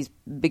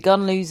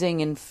begun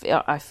losing, and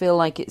I feel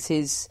like it's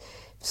his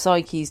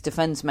psyche's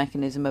defence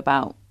mechanism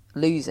about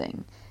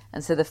losing.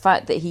 And so the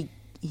fact that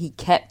he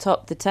kept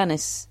up the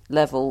tennis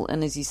level,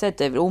 and as you said,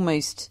 David,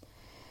 almost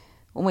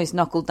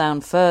knuckled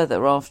down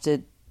further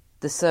after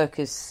the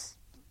circus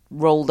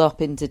rolled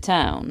up into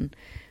town,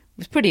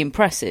 was pretty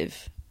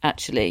impressive,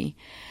 actually.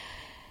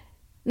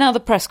 Now the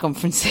press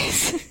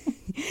conferences.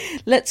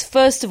 Let's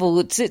first of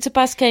all,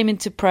 Tsitsipas came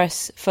into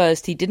press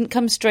first. He didn't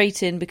come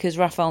straight in because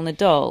Rafael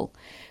Nadal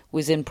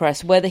was in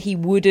press. Whether he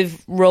would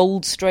have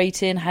rolled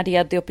straight in had he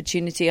had the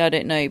opportunity, I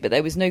don't know. But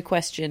there was no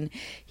question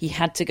he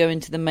had to go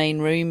into the main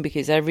room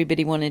because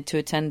everybody wanted to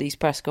attend these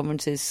press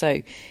conferences.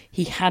 So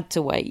he had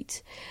to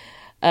wait.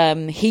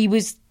 He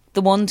was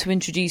the one to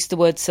introduce the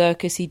word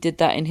circus. He did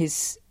that in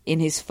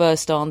his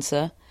first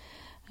answer.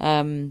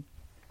 And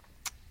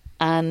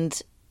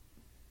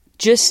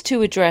just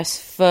to address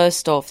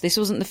first off, this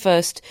wasn't the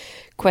first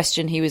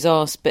question he was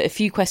asked, but a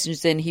few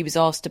questions in, he was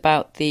asked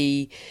about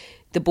the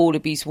ball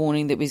abuse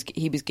warning that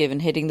he was given,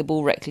 hitting the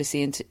ball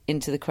recklessly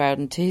into the crowd.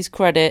 And to his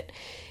credit,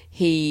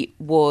 he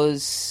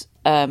was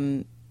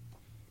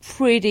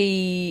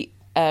pretty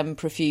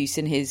profuse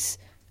in his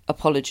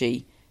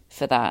apology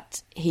for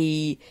that.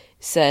 He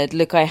said,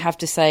 "Look, I have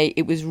to say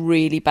it was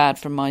really bad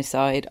from my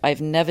side. I've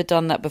never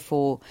done that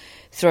before,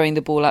 throwing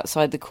the ball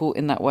outside the court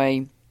in that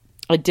way.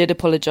 I did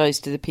apologise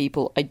to the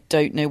people. I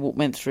don't know what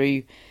went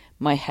through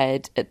my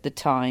head at the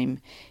time."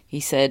 He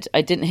said,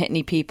 "I didn't hit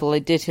any people. I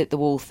did hit the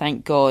wall,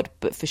 thank God.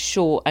 But for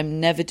sure, I'm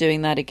never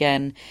doing that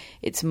again.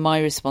 It's my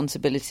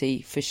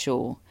responsibility for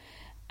sure."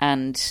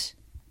 And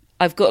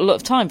I've got a lot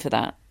of time for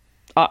that.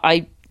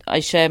 I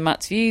share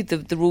Matt's view.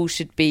 The rules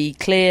should be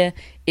clear.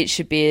 It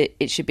should be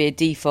a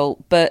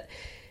default. But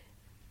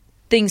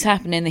things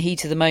happen in the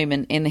heat of the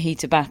moment, in the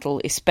heat of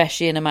battle,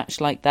 especially in a match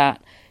like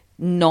that.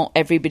 Not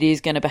everybody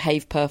is going to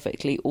behave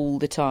perfectly all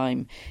the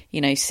time.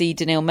 See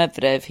Daniil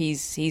Medvedev.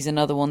 He's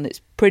another one that's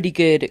pretty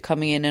good at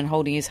coming in and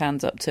holding his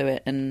hands up to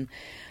it. And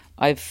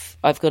I've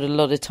got a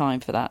lot of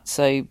time for that.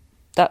 So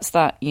that's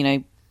that.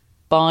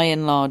 By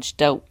and large,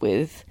 dealt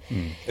with.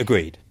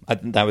 Agreed.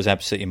 That was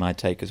absolutely my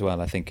take as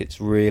well. I think it's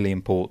really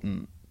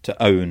important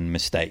to own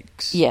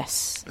mistakes.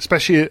 Yes,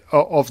 especially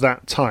of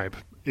that type.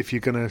 If you're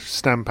going to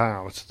stamp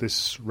out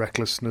this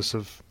recklessness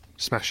of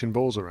smashing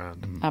balls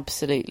around.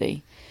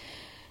 Absolutely.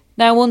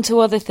 Now on to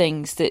other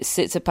things that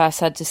Tsitsipas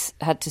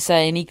had to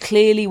say, and he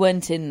clearly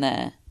went in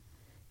there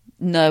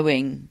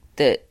knowing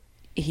that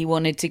he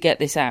wanted to get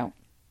this out.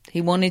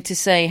 He wanted to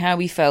say how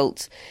he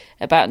felt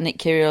about Nick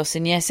Kyrgios,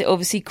 and yes, it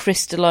obviously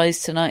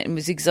crystallised tonight and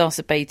was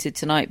exacerbated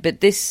tonight,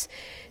 but this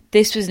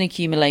was an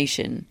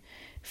accumulation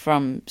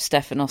from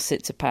Stefanos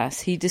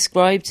Tsitsipas. He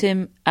described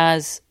him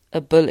as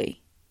a bully.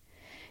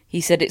 He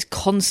said it's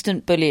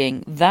constant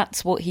bullying.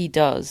 That's what he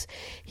does.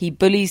 He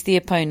bullies the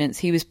opponents.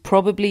 He was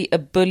probably a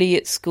bully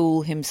at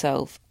school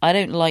himself. I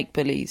don't like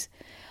bullies.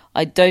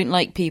 I don't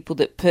like people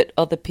that put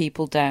other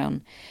people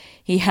down.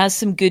 He has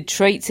some good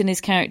traits in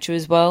his character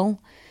as well,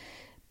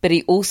 but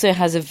he also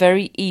has a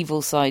very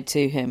evil side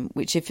to him,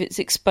 which if it's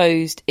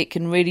exposed, it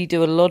can really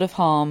do a lot of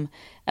harm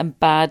and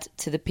bad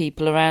to the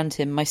people around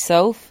him.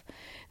 Myself,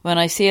 when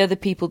I see other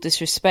people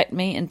disrespect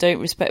me and don't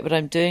respect what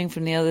I'm doing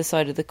from the other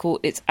side of the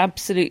court, it's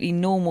absolutely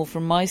normal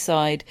from my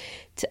side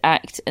to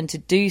act and to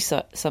do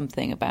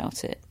something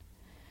about it.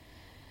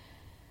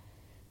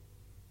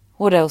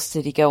 What else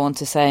did he go on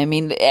to say? I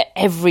mean,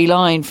 every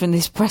line from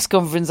this press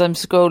conference, I'm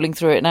scrolling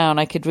through it now and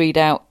I could read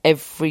out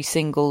every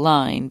single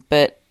line.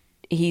 But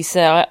he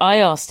said, I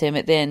asked him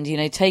at the end,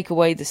 take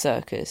away the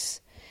circus,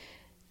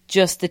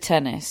 just the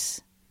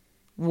tennis.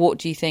 What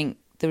do you think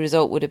the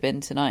result would have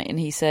been tonight? And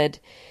he said,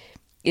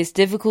 it's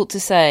difficult to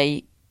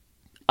say.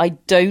 I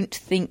don't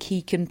think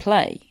he can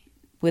play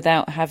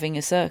without having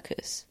a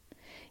circus.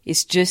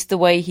 It's just the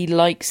way he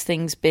likes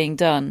things being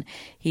done.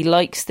 He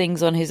likes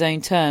things on his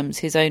own terms,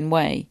 his own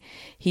way.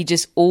 He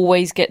just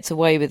always gets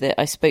away with it.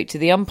 I spoke to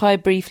the umpire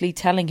briefly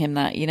telling him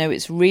that,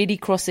 it's really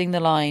crossing the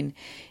line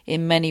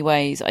in many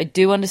ways. I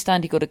do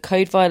understand he got a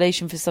code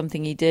violation for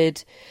something he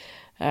did.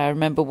 I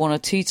remember 1 or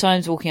 2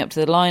 times walking up to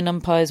the line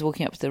umpires,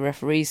 walking up to the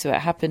referees, so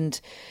it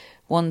happened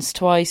once,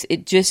 twice.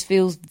 It just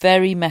feels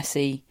very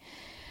messy.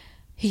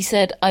 He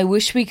said, I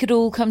wish we could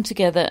all come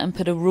together and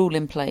put a rule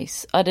in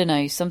place. I don't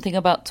know, something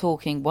about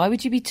talking. Why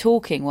would you be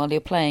talking while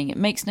you're playing? It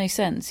makes no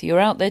sense. You're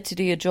out there to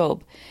do your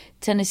job.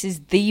 Tennis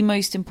is the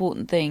most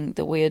important thing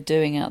that we are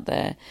doing out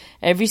there.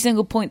 Every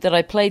single point that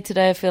I played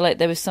today, I feel like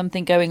there was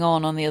something going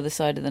on the other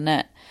side of the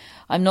net.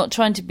 I'm not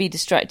trying to be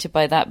distracted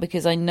by that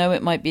because I know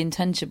it might be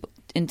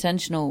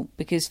intentional,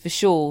 because for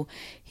sure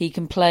he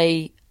can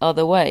play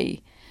other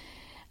way.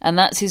 And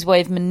that's his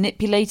way of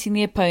manipulating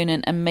the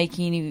opponent and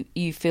making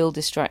you feel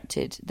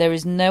distracted. There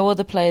is no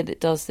other player that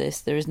does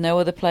this. There is no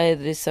other player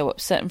that is so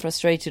upset and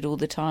frustrated all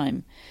the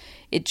time.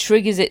 It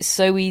triggers it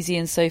so easy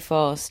and so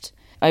fast.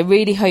 I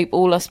really hope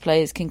all us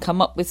players can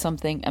come up with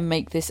something and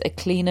make this a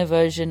cleaner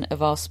version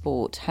of our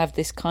sport. Have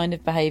this kind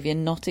of behaviour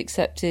not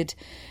accepted,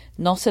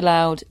 not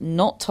allowed,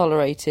 not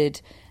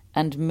tolerated,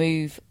 and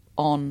move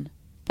on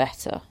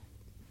better.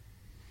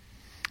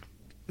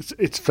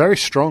 It's very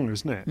strong,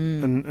 isn't it?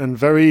 And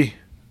very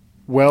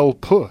well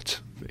put,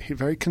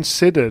 very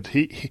considered.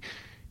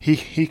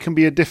 He can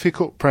be a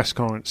difficult press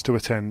conference to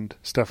attend,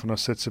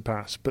 Stefanos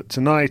Tsitsipas, but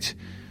tonight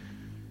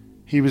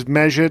he was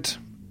measured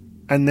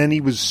and then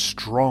he was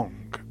strong.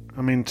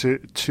 I mean,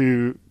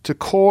 to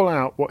call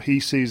out what he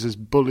sees as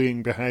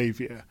bullying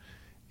behaviour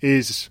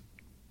is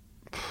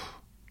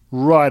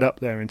right up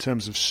there in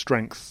terms of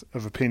strength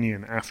of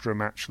opinion after a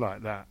match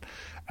like that.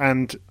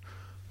 And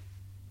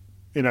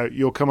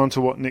you'll come on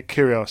to what Nick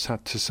Kyrgios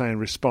had to say in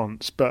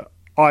response, but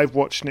I've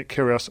watched Nick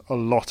Kyrgios a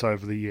lot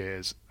over the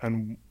years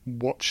and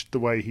watched the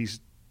way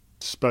he's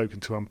spoken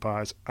to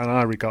umpires, and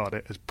I regard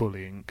it as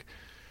bullying.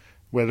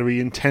 Whether he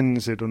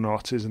intends it or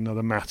not is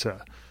another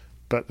matter,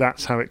 but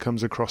that's how it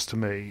comes across to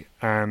me,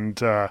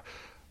 and I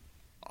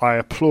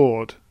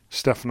applaud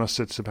Stefanos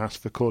Tsitsipas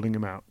for calling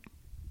him out.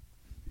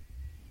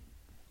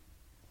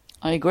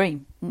 I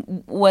agree.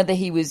 Whether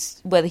he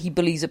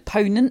bullies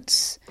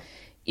opponents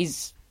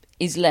is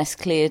less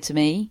clear to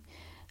me.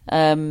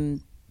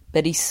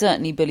 But he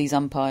certainly bullies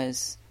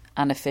umpires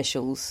and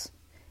officials,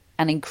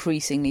 and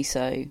increasingly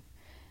so.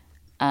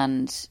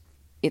 And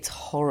it's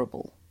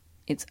horrible.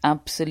 It's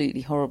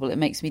absolutely horrible. It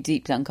makes me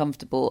deeply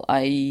uncomfortable.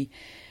 I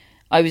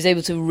was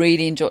able to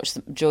really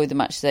enjoy the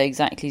match today,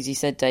 exactly as you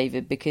said,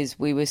 David, because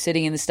we were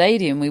sitting in the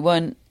stadium. We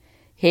weren't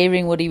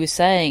hearing what he was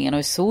saying, and I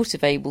was sort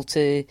of able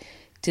to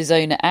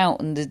zone it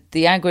out. And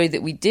the aggro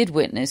that we did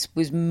witness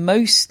was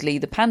mostly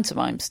the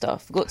pantomime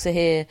stuff. Got to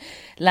hear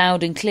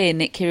loud and clear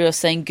Nick Kyrgios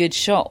saying good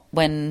shot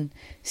when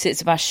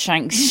Tsitsipas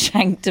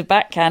shanked a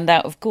backhand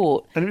out of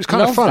court. And it was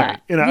kind of funny,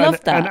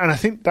 Love that. And I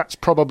think that's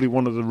probably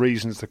one of the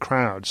reasons the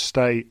crowd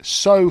stay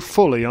so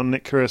fully on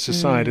Nick Kyrgios'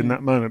 side in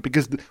that moment,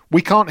 because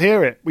we can't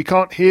hear it. We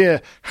can't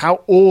hear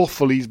how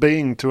awful he's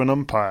being to an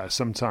umpire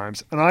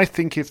sometimes. And I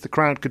think if the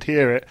crowd could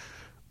hear it,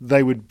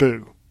 they would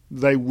boo.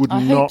 They would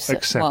not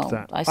accept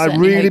that. I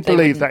really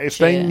believe that if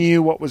cheer. they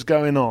knew what was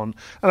going on,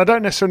 and I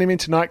don't necessarily mean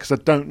tonight because I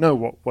don't know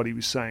what he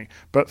was saying,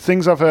 but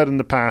things I've heard in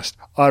the past,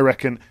 I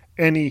reckon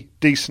any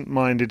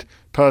decent-minded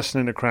person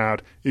in a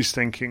crowd is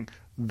thinking,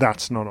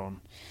 that's not on.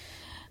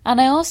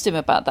 And I asked him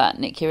about that,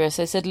 Nick Kyrgios.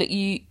 I said, look,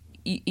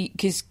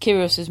 because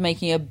Kyrgios was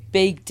making a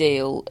big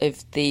deal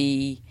of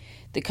the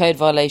code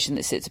violation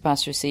that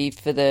Tsitsipas received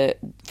for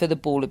the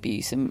ball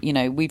abuse, and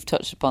we've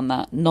touched upon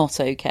that, not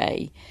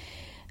okay.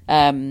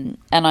 And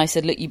I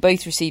said, look, you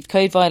both received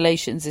code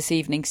violations this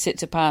evening.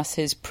 Tsitsipas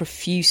has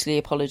profusely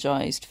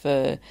apologised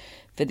for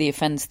the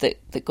offence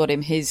that got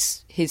him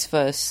his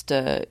first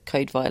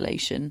code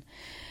violation.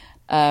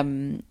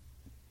 Do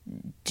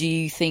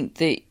you think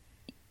that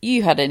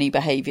you had any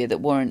behaviour that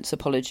warrants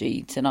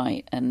apology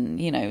tonight? And,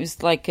 it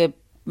was like a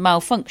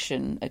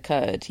malfunction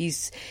occurred.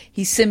 He's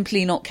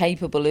simply not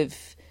capable of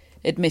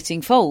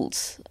admitting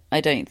fault,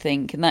 I don't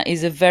think. And that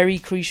is a very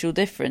crucial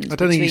difference. I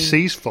don't think he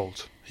sees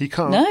fault. He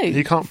can't. No.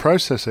 He can't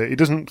process it. He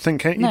doesn't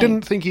think. He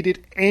didn't think he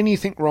did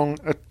anything wrong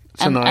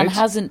tonight, and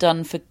hasn't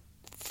done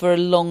for a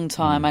long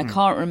time. I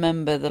can't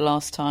remember the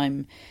last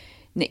time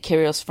Nick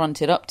Kyrgios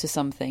fronted up to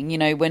something.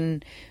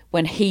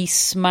 When he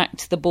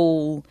smacked the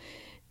ball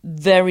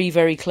very,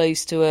 very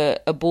close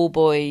to a ball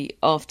boy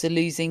after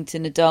losing to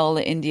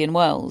Nadal at Indian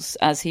Wells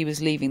as he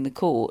was leaving the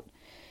court.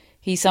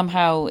 He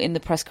somehow, in the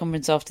press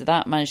conference after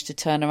that, managed to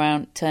turn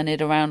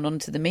it around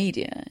onto the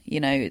media.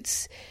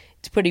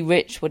 It's pretty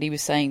rich what he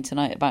was saying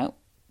tonight about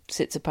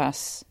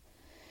Tsitsipas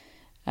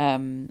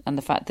and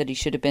the fact that he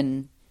should have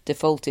been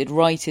defaulted,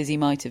 right as he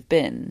might have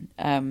been.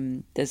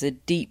 There's a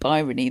deep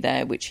irony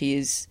there which he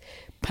is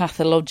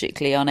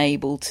pathologically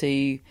unable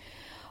to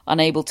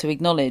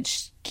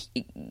acknowledge.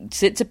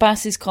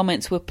 Tsitsipas's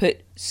comments were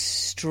put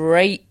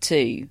straight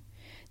to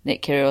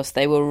Nick Kyrgios.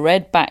 They were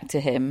read back to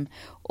him,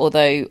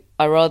 although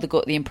I rather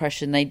got the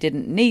impression they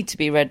didn't need to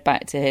be read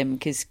back to him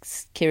because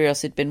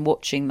Kyrgios had been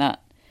watching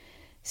that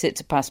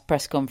Tsitsipas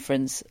press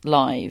conference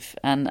live,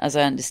 and as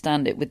I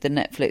understand it, with the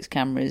Netflix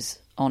cameras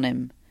on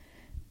him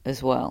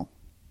as well.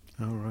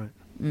 Oh, right.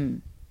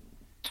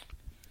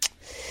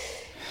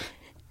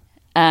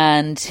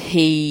 And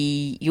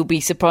you'll be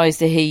surprised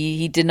to hear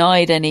he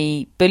denied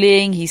any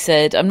bullying. He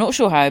said, I'm not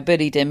sure how I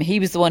bullied him. He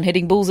was the one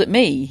hitting balls at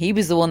me. He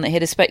was the one that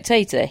hit a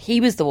spectator.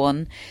 He was the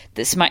one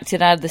that smacked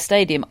it out of the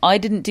stadium. I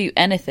didn't do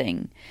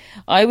anything.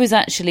 I was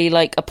actually,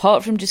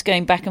 apart from just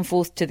going back and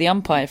forth to the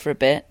umpire for a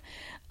bit,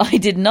 I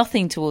did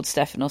nothing towards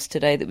Stefanos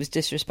today that was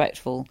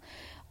disrespectful.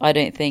 I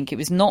don't think. It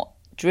was not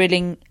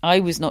drilling. I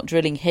was not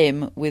drilling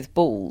him with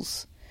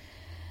balls.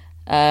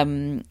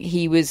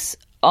 He was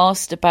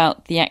asked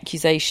about the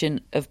accusation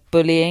of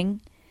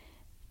bullying,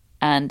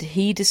 and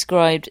he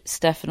described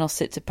Stefanos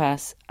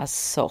Tsitsipas as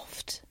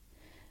soft.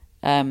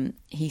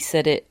 He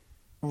said it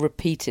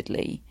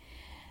repeatedly.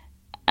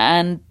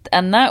 And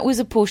that was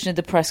a portion of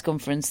the press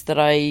conference that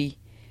I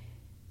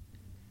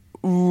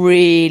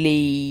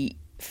really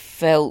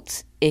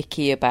felt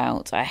icky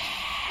about.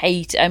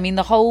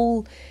 The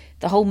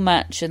whole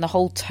match and the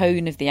whole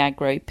tone of the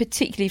aggro,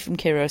 particularly from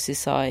Kyrgios'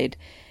 side,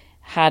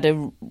 had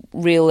a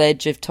real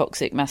edge of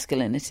toxic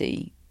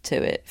masculinity to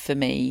it for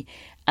me.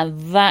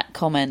 And that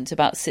comment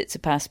about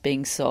Tsitsipas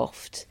being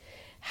soft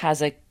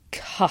has a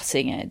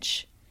cutting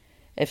edge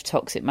of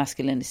toxic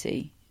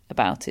masculinity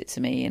about it to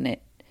me. And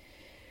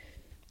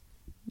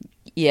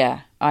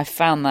I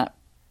found that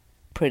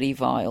pretty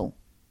vile.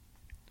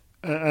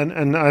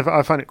 And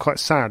I find it quite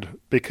sad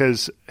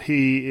because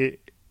he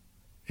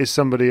is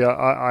somebody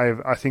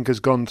I think has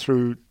gone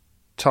through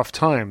tough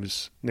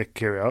times, Nick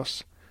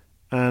Kyrgios,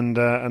 and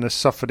has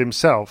suffered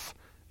himself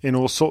in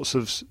all sorts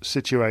of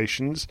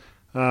situations,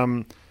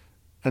 and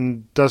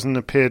doesn't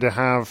appear to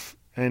have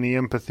any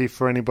empathy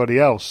for anybody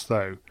else,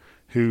 though,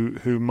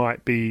 who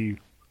might be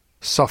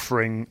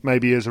suffering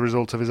maybe as a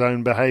result of his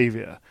own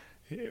behaviour.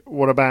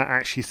 What about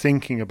actually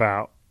thinking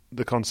about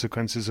the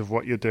consequences of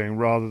what you're doing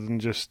rather than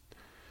just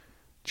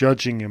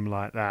judging him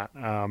like that?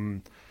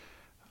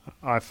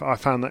 I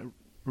found that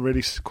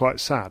really quite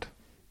sad.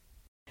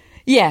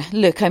 Yeah,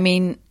 look,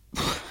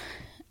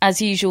 as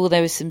usual,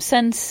 there was some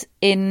sense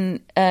in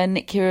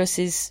Nick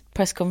Kyrgios'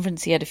 press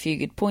conference. He had a few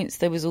good points.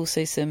 There was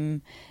also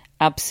some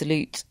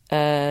absolute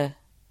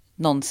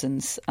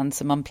nonsense and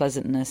some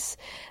unpleasantness.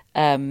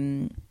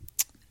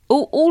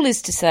 All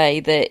is to say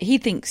that he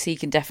thinks he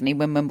can definitely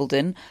win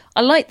Wimbledon.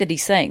 I like that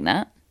he's saying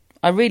that.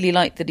 I really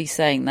like that he's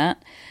saying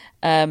that.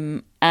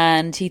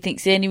 And he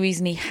thinks the only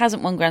reason he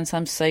hasn't won Grand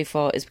Slams so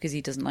far is because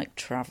he doesn't like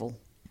travel.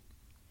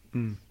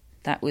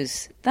 That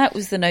was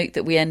the note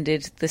that we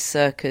ended the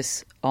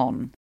circus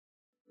on.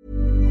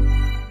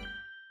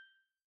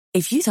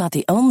 If you thought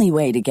the only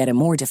way to get a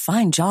more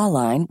defined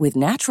jawline with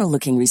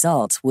natural-looking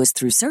results was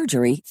through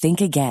surgery,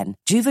 think again.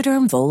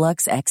 Juvederm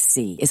Volux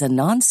XC is a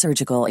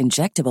non-surgical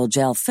injectable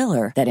gel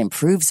filler that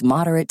improves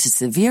moderate to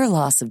severe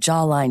loss of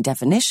jawline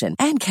definition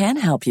and can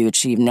help you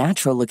achieve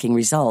natural-looking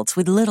results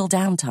with little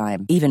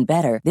downtime. Even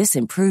better, this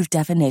improved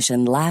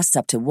definition lasts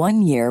up to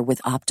 1 year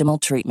with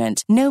optimal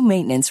treatment. No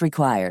maintenance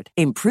required.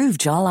 Improve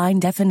jawline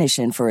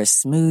definition for a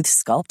smooth,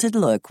 sculpted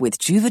look with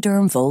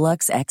Juvederm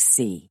Volux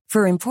XC.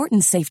 For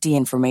important safety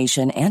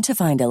information and to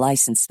find a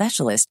licensed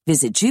specialist,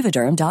 visit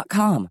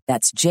Juvederm.com.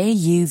 That's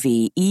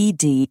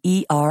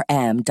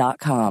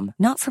JUVEDERM.com.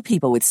 Not for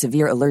people with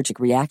severe allergic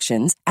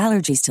reactions,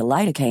 allergies to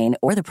lidocaine,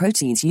 or the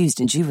proteins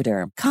used in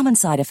Juvederm. Common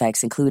side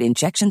effects include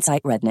injection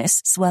site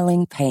redness,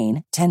 swelling,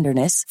 pain,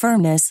 tenderness,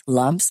 firmness,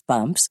 lumps,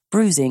 bumps,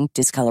 bruising,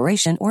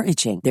 discoloration, or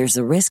itching. There's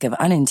a risk of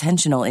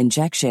unintentional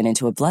injection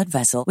into a blood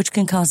vessel, which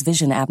can cause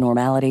vision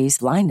abnormalities,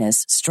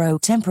 blindness,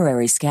 stroke,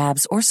 temporary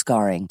scabs, or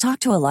scarring.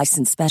 Talk to a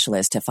licensed specialist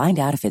to find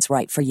out if it's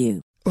right for you.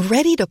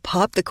 Ready to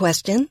pop the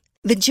question?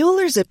 The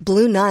jewelers at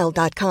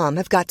BlueNile.com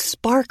have got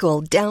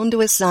sparkle down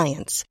to a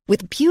science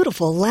with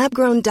beautiful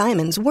lab-grown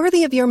diamonds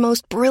worthy of your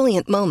most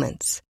brilliant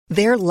moments.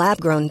 Their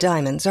lab-grown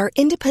diamonds are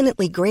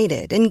independently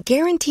graded and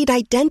guaranteed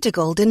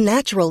identical to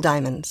natural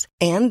diamonds,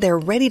 and they're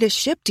ready to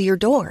ship to your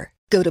door.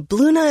 Go to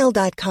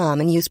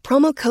BlueNile.com and use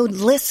promo code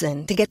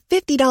LISTEN to get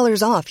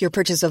 $50 off your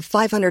purchase of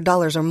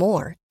 $500 or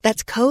more.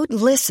 That's code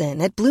LISTEN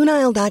at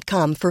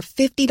BlueNile.com for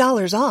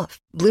 $50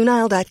 off.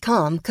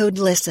 BlueNile.com, code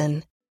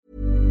LISTEN.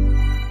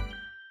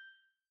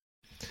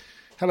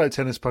 Hello,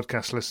 Tennis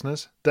Podcast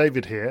listeners.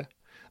 David here.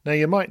 Now,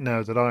 you might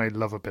know that I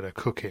love a bit of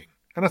cooking,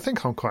 and I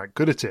think I'm quite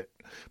good at it.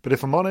 But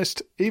if I'm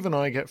honest, even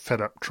I get fed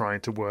up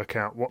trying to work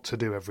out what to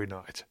do every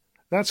night.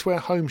 That's where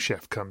Home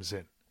Chef comes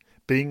in.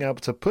 Being able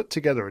to put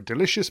together a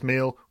delicious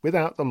meal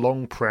without the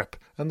long prep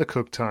and the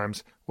cook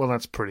times, well,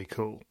 that's pretty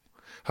cool.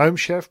 Home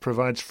Chef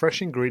provides fresh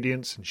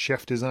ingredients and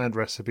chef-designed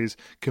recipes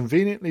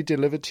conveniently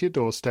delivered to your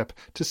doorstep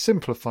to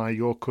simplify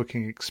your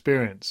cooking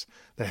experience.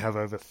 They have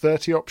over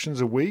 30 options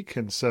a week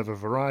and serve a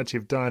variety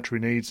of dietary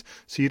needs,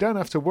 so you don't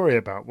have to worry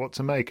about what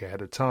to make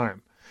ahead of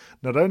time.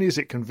 Not only is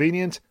it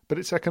convenient, but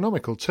it's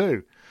economical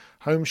too.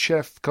 Home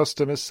Chef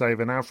customers save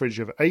an average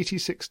of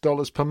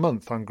 $86 per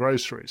month on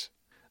groceries.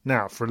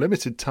 Now, for a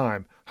limited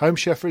time, Home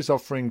Chef is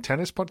offering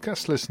Tennis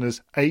Podcast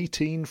listeners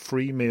 18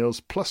 free meals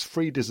plus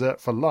free dessert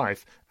for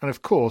life and,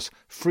 of course,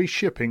 free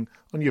shipping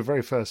on your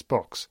very first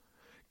box.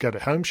 Go to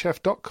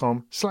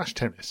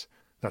homechef.com/tennis.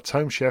 That's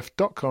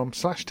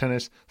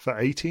homechef.com/tennis for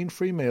 18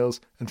 free meals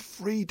and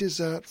free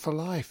dessert for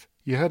life.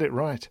 You heard it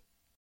right.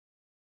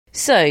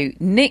 So,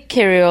 Nick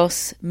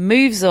Kyrgios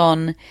moves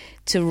on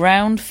to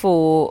round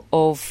 4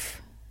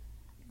 of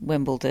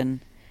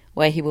Wimbledon,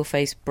 where he will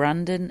face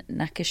Brandon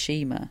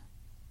Nakashima.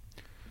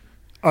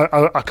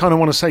 I kind of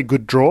want to say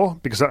good draw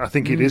because I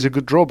think it is a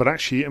good draw, but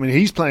actually, I mean,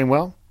 he's playing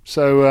well.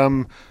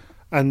 So,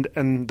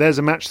 and there's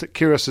a match that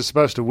Kyrgios is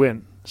supposed to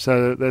win.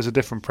 So there's a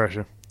different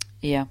pressure.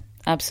 Yeah,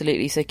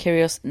 absolutely. So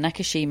Kyrgios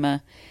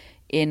Nakashima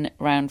in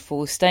round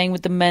 4. Staying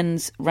with the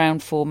men's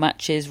round 4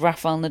 matches,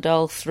 Rafael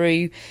Nadal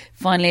through.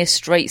 Finally a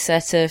straight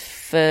setter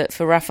for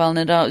Rafael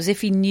Nadal. It was as if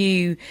he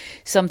knew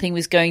something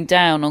was going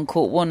down on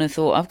court 1 and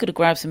thought, I've got to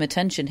grab some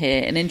attention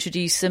here and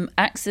introduce some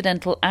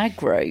accidental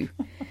aggro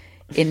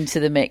into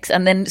the mix,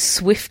 and then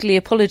swiftly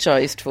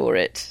apologised for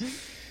it.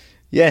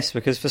 Yes,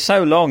 because for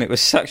so long it was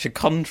such a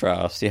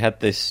contrast. You had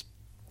this,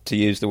 to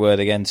use the word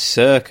again,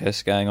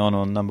 circus going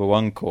on number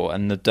 1 court,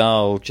 and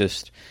Nadal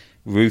just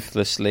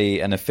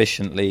ruthlessly and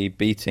efficiently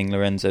beating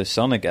Lorenzo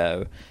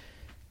Sonego,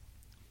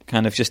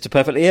 kind of just to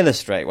perfectly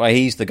illustrate why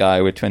he's the guy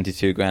with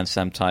 22 Grand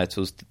Slam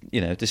titles,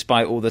 you know,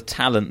 despite all the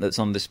talent that's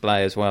on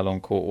display as well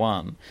on court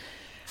 1.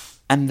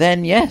 And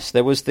then, yes,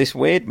 there was this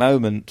weird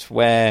moment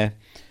where,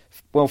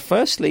 well,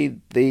 firstly,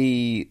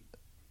 the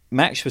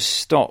match was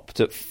stopped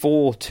at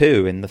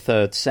 4-2 in the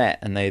third set,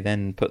 and they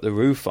then put the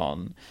roof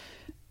on.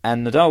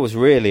 And Nadal was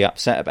really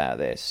upset about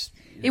this.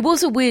 It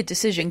was a weird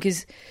decision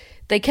because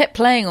they kept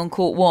playing on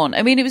court 1.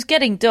 I mean, it was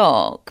getting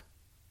dark,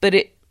 but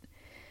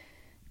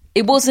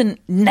it wasn't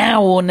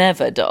now or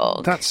never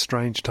dark. That's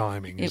strange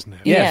timing, isn't it?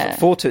 Yeah,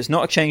 4-2. It's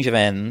not a change of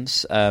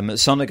ends.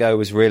 Sonego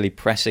was really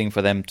pressing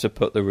for them to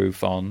put the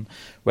roof on,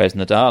 whereas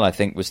Nadal, I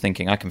think, was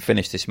thinking, I can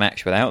finish this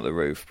match without the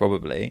roof,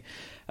 probably.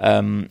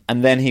 And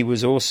then he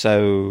was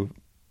also...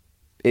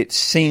 It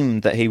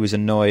seemed that he was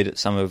annoyed at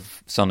some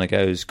of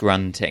Sonego's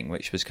grunting,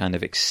 which was kind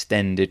of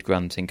extended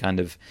grunting, kind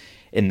of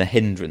in the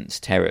hindrance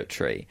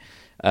territory.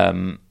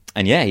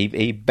 And yeah,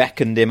 he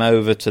beckoned him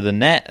over to the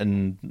net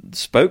and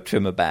spoke to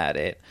him about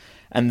it.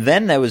 And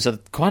then there was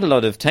quite a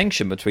lot of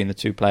tension between the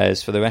two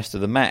players for the rest of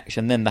the match.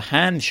 And then the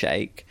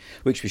handshake,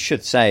 which we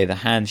should say, the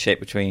handshake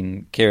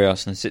between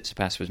Kyrgios and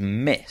Tsitsipas was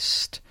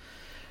missed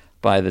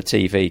by the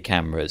TV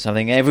cameras. I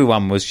think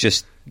everyone was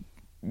just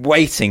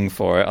waiting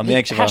for it on the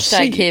edge of our seats.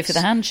 Hashtag here for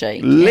the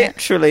handshake.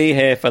 Literally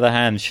here for the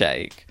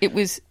handshake. It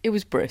was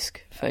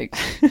brisk, folks.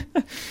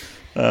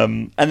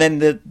 And then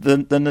the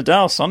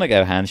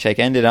Nadal-Sonego handshake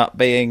ended up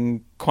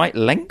being quite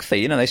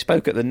lengthy. They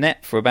spoke at the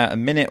net for about a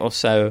minute or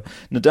so.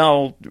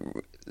 Nadal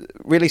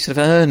really sort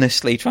of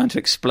earnestly trying to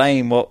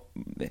explain what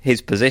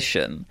his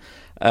position.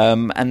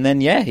 And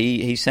then,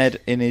 he said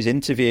in his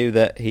interview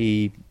that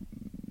he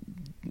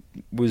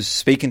was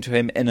speaking to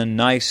him in a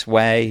nice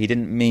way. He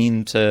didn't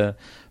mean to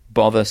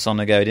bother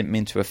Sonego. He didn't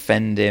mean to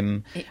offend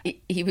him.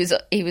 He was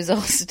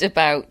asked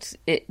about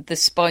the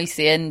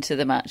spicy end to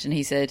the match, and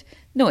he said,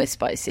 "No, it's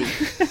spicy."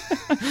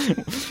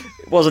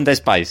 Wasn't as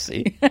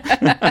spicy.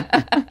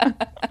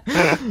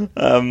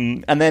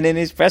 And then in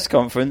his press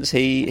conference,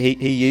 he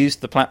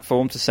used the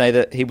platform to say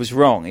that he was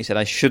wrong. He said,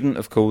 "I shouldn't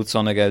have called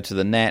Sonego to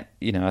the net."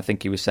 I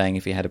think he was saying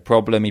if he had a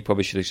problem, he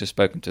probably should have just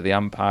spoken to the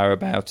umpire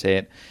about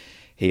it.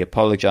 He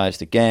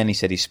apologised again. He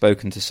said he's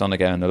spoken to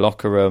Sonego in the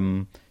locker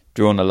room,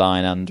 drawn a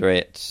line under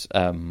it.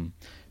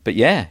 But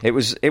it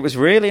was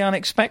really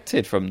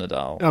unexpected from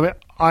Nadal. I mean,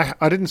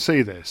 I didn't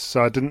see this,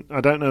 so I don't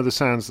know the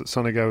sounds that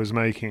Sonego was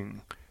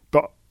making.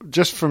 But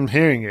just from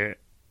hearing it,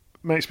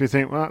 makes me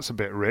think, well, that's a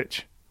bit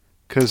rich.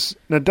 Because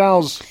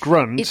Nadal's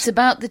grunt... It's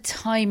about the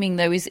timing,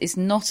 though. It's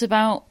not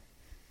about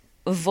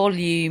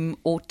volume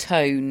or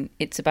tone.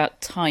 It's about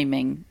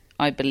timing,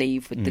 I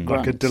believe, with the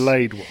grunt. Like a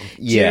delayed one.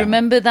 Do you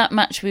remember that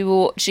match we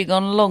were watching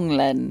on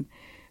Longlen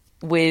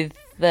with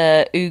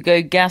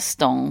Hugo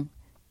Gaston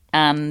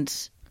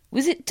and...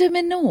 Was it de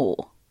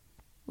Minaur?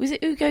 Was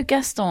it Hugo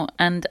Gaston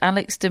and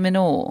Alex de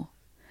Minaur?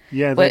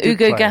 Yeah, where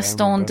Hugo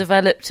Gaston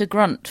developed a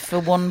grunt for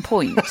 1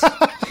 point.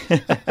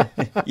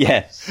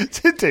 Yes.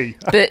 Did he?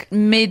 But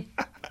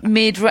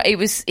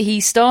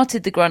he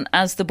started the grunt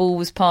as the ball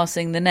was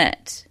passing the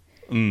net.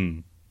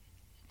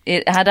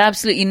 It had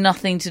absolutely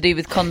nothing to do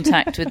with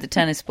contact with the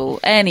tennis ball.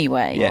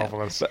 Anyway. Yeah.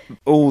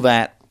 All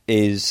that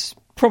is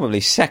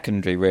probably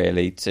secondary,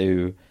 really,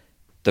 to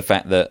the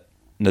fact that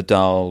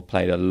Nadal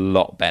played a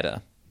lot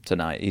better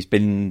tonight. He's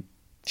been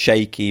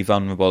shaky,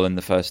 vulnerable in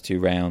the first 2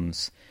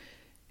 rounds.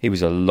 He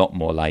was a lot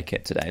more like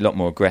it today, a lot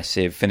more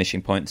aggressive,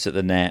 finishing points at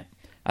the net.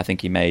 I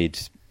think he made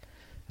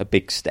a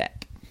big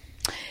step.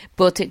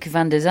 Botic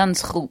van der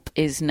Zandschulp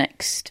is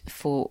next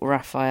for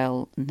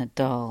Rafael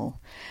Nadal.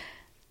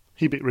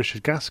 He beat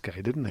Richard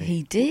Gasquet, didn't he?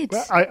 He did.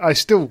 Well, I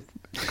still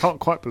can't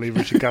quite believe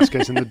Richard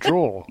Gasquet's in the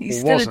draw.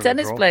 He's still a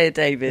tennis player,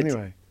 David.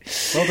 Anyway.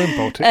 Well done,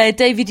 Baltic.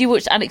 David, you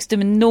watched Alex de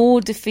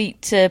Minaur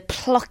defeat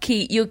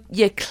plucky,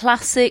 your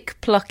classic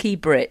plucky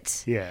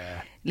Brit.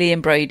 Yeah.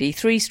 Liam Brody.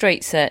 3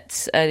 straight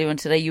sets earlier on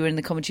today. You were in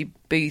the commentary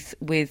booth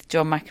with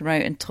John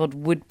McEnroe and Todd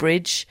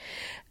Woodbridge.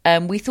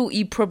 We thought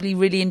you probably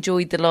really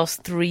enjoyed the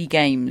last 3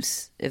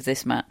 games of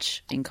this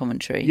match in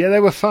commentary. Yeah, they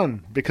were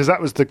fun because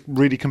that was the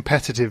really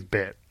competitive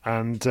bit.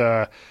 And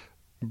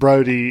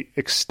Brody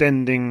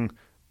extending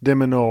de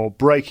Minaur,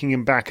 breaking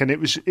him back. And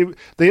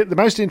the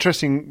most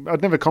interesting...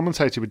 I'd never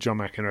commentated with John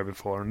McEnroe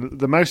before. And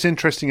the most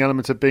interesting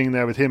element of being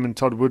there with him and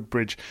Todd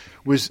Woodbridge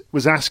was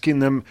asking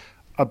them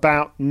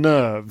about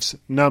nerves,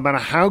 no matter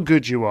how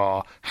good you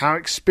are, how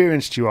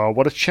experienced you are,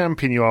 what a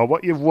champion you are,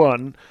 what you've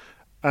won.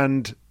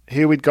 And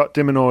here we'd got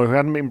de Minaur, who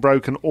hadn't been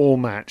broken all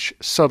match,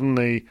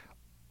 suddenly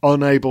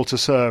unable to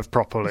serve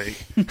properly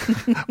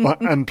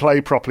and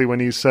play properly when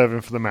he's serving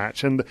for the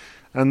match. And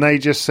they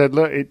just said,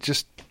 look,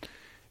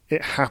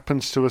 it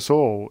happens to us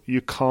all.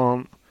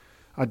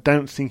 I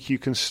don't think you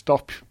can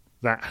stop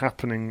that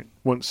happening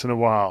once in a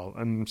while,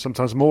 and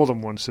sometimes more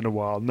than once in a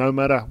while, no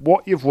matter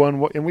what you've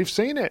won. And we've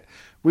seen it.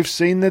 We've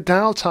seen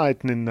Nadal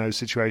tighten in those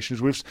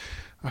situations.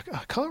 I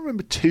can't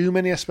remember too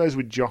many, I suppose,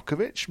 with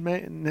Djokovic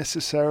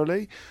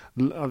necessarily.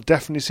 I've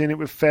definitely seen it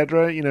with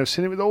Federer,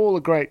 seen it with all the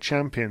great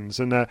champions.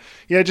 And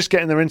just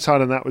getting their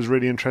insight on that was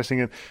really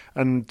interesting.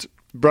 And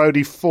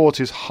Brody fought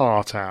his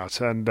heart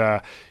out, and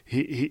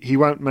he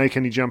won't make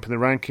any jump in the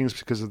rankings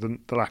because of the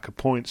lack of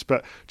points.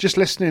 But just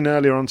listening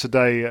earlier on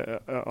today,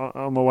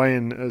 on my way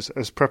in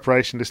as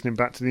preparation, listening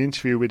back to the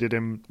interview we did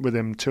with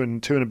him two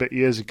and a bit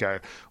years ago,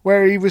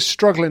 where he was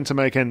struggling to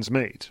make ends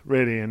meet,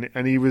 really,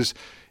 and he was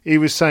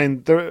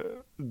saying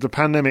the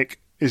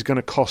pandemic is going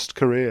to cost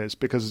careers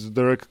because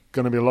there are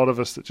going to be a lot of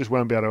us that just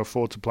won't be able to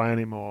afford to play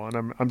anymore,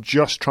 and I'm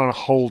just trying to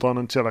hold on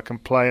until I can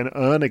play and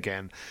earn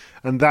again.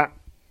 And that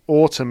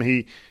autumn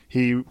he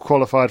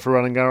qualified for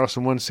Roland Garros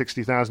and won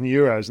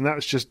 €60,000, and that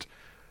was just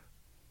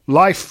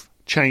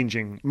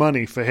life-changing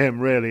money for him,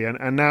 really.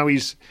 And now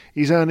he's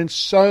earning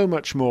so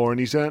much more, and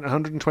he's earned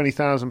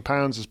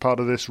 £120,000 as part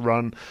of this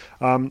run.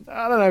 I don't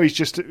know, he's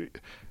just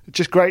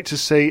great to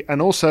see,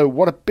 and also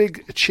what a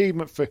big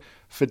achievement for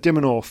de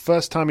Minaur.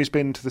 First time he's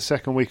been into the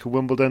second week of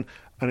Wimbledon,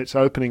 and it's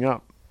opening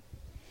up.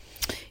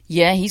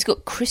 Yeah, he's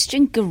got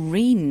Christian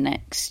Garin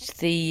next,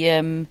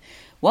 the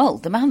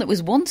man that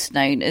was once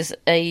known as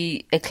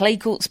a clay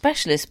court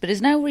specialist, but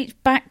has now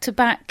reached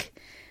back-to-back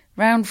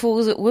round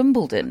 4s at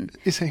Wimbledon.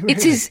 Is he really?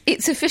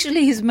 It's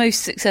officially his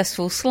most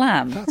successful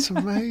slam. That's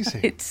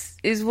amazing.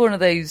 It's one of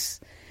those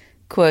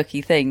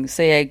quirky things.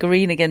 So yeah,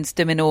 Garin against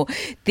de Minaur.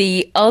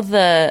 The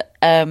other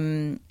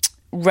round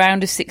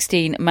of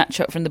 16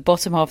 matchup from the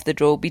bottom half of the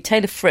draw will be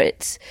Taylor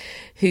Fritz,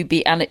 who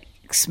beat Alex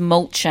Max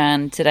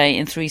Molchan today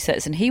in 3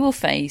 sets, and he will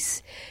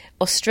face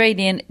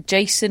Australian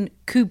Jason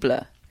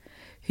Kubler,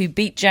 who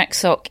beat Jack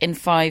Sock in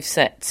 5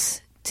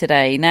 sets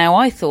today. Now,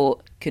 I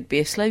thought, could be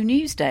a slow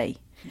news day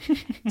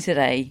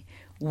today.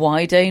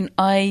 Why don't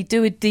I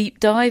do a deep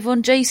dive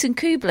on Jason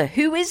Kubler?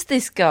 Who is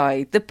this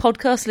guy? The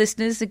podcast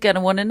listeners are going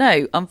to want to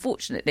know.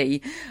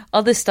 Unfortunately,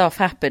 other stuff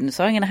happened,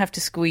 so I'm going to have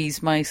to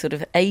squeeze my sort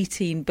of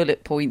 18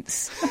 bullet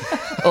points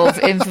of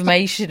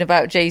information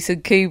about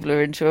Jason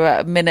Kubler into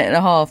about a minute and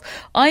a half.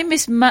 I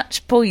missed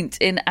match point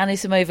in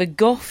Anisimova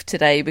Goff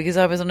today because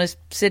I was on a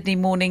Sydney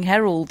Morning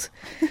Herald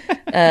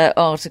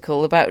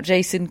article about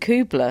Jason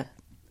Kubler.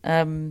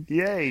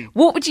 Yay.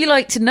 What would you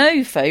like to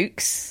know,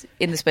 folks,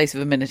 in the space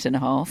of a minute and a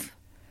half?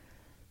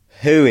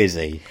 Who is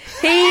he?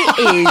 He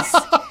is...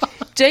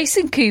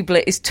 Jason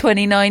Kubler is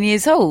 29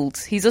 years old.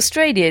 He's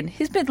Australian.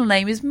 His middle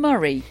name is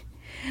Murray.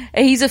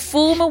 He's a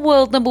former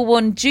world number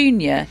 1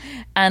 junior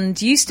and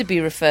used to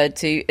be referred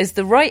to as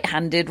the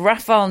right-handed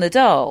Rafael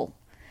Nadal.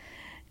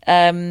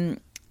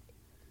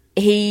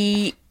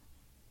 He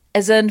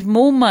has earned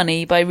more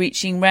money by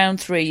reaching round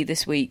 3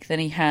 this week than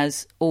he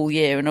has all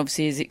year, and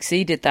obviously has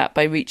exceeded that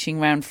by reaching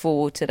round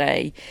 4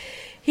 today.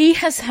 He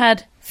has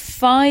had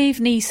 5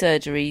 knee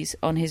surgeries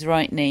on his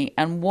right knee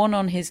and 1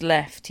 on his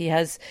left. He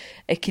has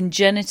a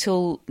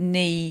congenital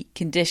knee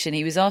condition.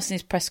 He was asked in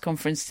his press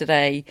conference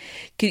today,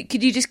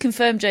 could you just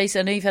confirm, Jason,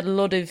 I know you've had a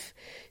lot of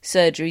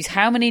surgeries,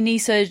 how many knee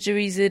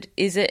surgeries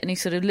is it? And he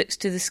sort of looks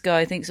to the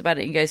sky, thinks about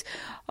it and goes,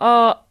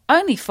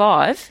 only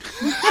 5.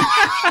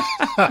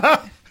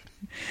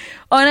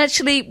 And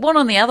actually 1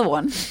 on the other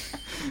one.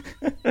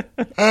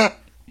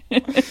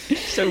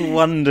 So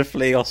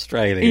wonderfully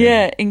Australian.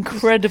 Yeah,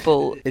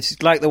 incredible.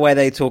 It's like the way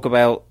they talk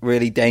about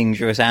really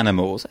dangerous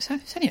animals. It's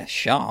only a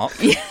shark.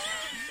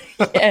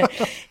 Yeah.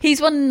 He's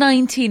won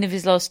 19 of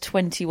his last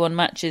 21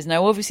 matches.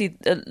 Now, obviously,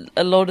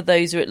 a lot of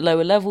those are at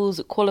lower levels,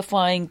 at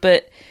qualifying,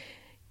 but,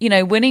 you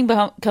know, winning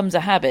becomes a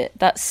habit.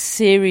 That's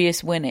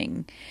serious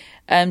winning.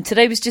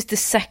 Today was just the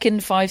second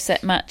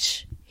 5-set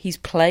match he's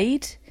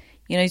played.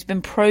 You know, he's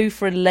been pro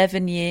for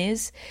 11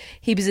 years.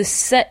 He was a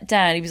set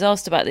down. He was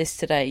asked about this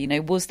today. You know,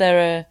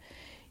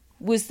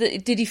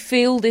 did he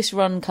feel this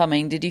run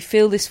coming? Did he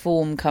feel this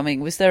form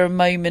coming? Was there a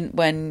moment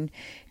when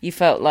you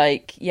felt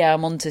like, yeah,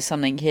 I'm onto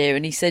something here?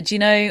 And he said, you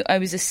know, I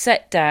was a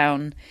set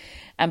down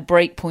and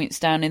break points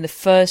down in the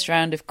first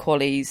round of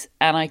qualies,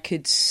 and I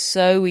could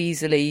so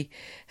easily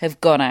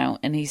have gone out.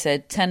 And he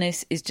said,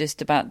 tennis is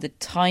just about the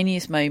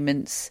tiniest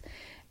moments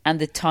and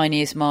the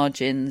tiniest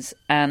margins.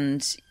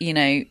 And, you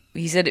know,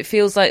 he said it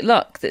feels like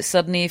luck that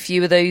suddenly a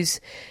few of those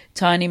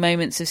tiny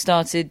moments have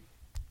started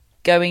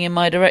going in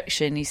my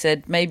direction. He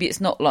said, maybe it's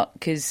not luck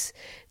because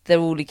they're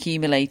all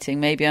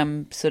accumulating. Maybe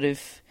I'm sort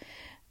of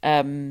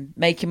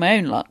making my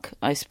own luck,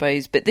 I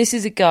suppose. But this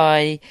is a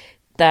guy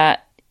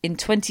that in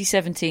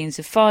 2017,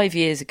 so 5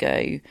 years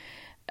ago,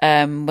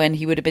 when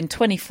he would have been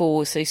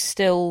 24, so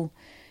still,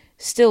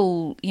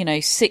 you know,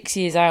 6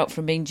 years out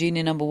from being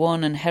junior number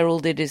 1 and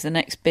heralded as the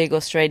next big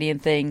Australian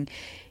thing,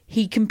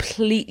 he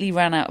completely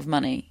ran out of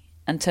money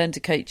and turned to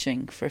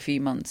coaching for a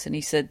few months. And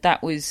he said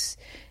that was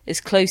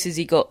as close as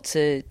he got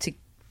to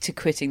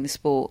quitting the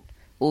sport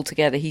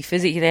altogether. He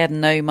physically had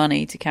no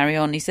money to carry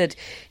on. He said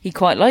he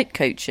quite liked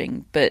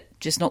coaching, but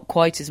just not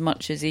quite as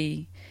much as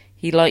he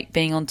liked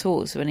being on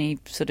tours. When he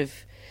sort of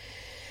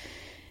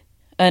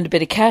earned a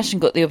bit of cash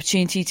and got the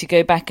opportunity to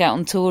go back out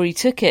on tour, he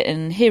took it,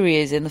 and here he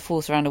is in the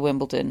 4th round of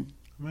Wimbledon.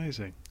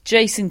 Amazing.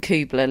 Jason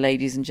Kubler,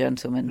 ladies and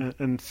gentlemen.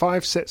 And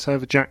 5 sets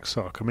over Jack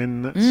Sock. I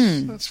mean,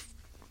 that's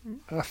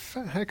a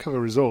heck of a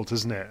result,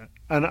 isn't it?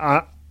 And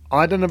I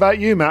don't know about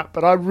you, Matt,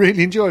 but I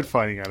really enjoyed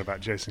finding out about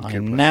Jason Kubler. I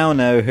now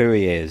know who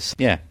he is.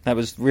 Yeah, that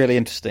was really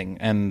interesting.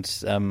 And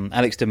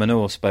Alex de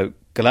Minaur spoke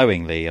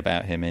glowingly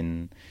about him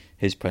in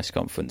his press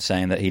conference,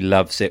 saying that he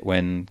loves it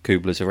when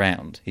Kubler's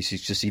around.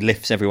 He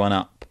lifts everyone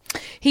up.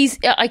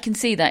 I can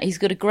see that. He's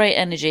got a great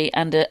energy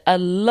and a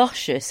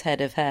luscious head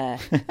of hair.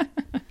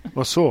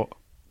 What sort?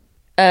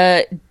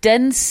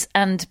 Dense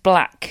and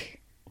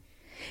black.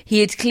 He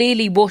had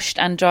clearly washed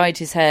and dried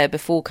his hair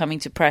before coming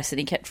to press, and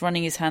he kept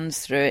running his hands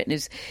through it.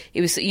 And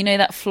it was, you know,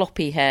 that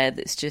floppy hair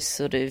that's just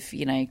sort of,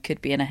 you know,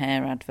 could be in a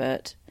hair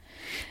advert.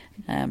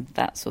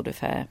 That sort of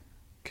hair.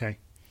 Okay.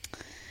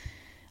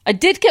 I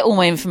did get all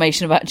my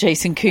information about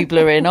Jason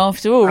Kubler in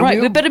after all.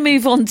 Right, we better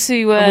move on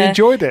to... we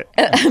enjoyed it.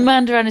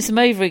 Amanda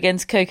Anisimova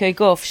against Coco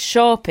Gauff,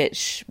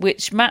 Sharpish,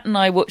 which Matt and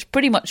I watched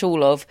pretty much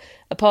all of,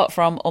 apart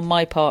from, on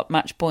my part,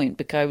 match point,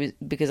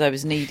 because I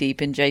was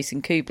knee-deep in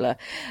Jason Kubler.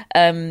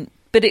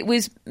 But it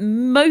was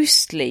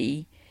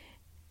mostly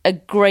a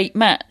great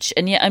match,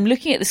 and yet I'm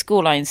looking at the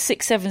scoreline,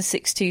 6-7,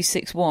 6-2,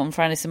 6-1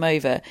 for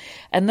Anisimova,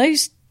 and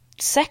those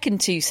second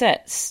 2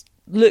 sets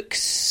look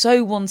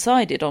so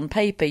one-sided on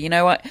paper. You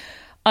know,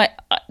 I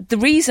the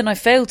reason I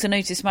failed to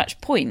notice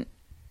match point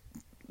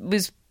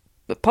was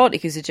partly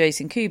because of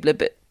Jason Kubler,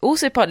 but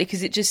also partly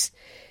because it just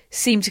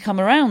seemed to come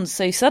around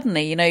so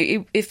suddenly. You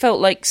know, it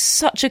felt like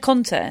such a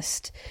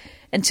contest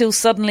until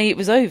suddenly it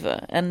was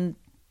over. And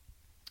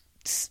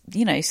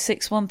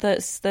 6-1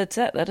 third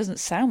set. That doesn't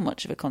sound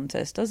much of a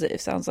contest, does it?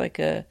 It sounds like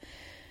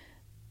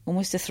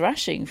almost a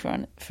thrashing for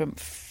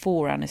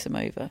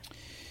Anisimova.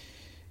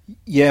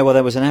 Yeah, well,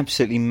 there was an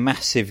absolutely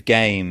massive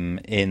game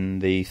in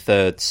the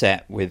third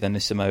set with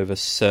Anisimova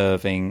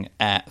serving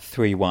at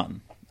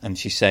 3-1, and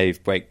she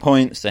saved break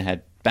points. They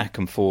had back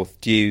and forth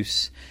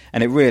deuce,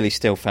 and it really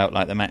still felt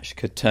like the match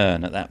could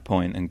turn at that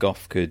point, and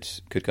Goff could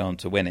go on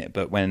to win it.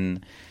 But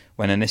when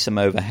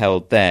Anisimova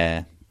held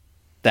there,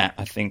 that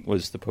I think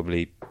was the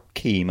probably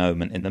key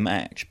moment in the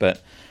match.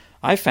 But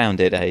I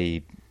found it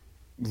a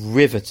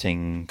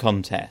riveting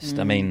contest.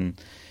 I mean,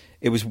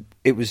 it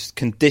was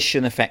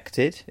condition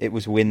affected. It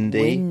was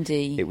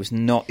windy. It was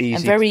not easy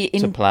and very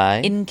to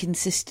play.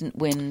 Inconsistent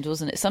wind,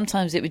 wasn't it?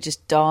 Sometimes it would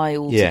just die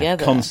altogether. Yeah,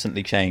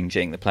 constantly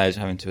changing. The players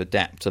were having to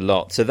adapt a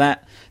lot. So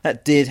that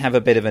did have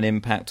a bit of an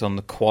impact on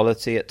the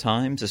quality at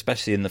times,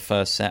 especially in the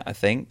first set, I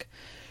think.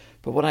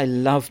 But what I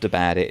loved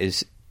about it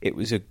is it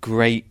was a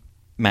great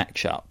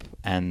matchup,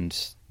 and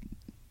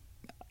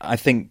I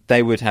think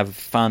they would have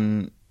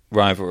fun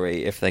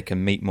rivalry if they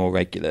can meet more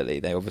regularly.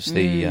 They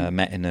obviously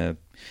met in a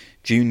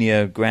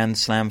junior Grand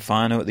Slam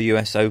final at the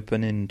US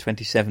Open in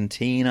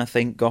 2017, I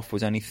think. Goff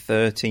was only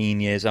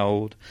 13 years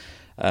old,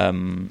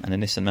 and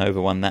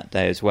Anisimova won that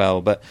day as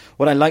well. But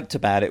what I liked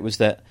about it was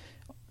that,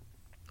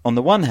 on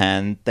the one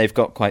hand, they've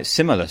got quite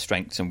similar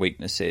strengths and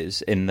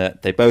weaknesses in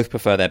that they both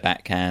prefer their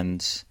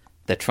backhands.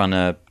 They're trying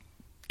to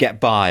get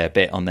by a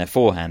bit on their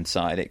forehand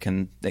side.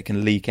 They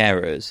can leak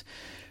errors.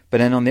 But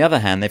then on the other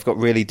hand, they've got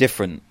really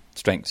different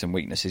strengths and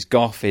weaknesses.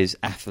 Goff is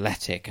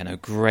athletic and a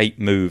great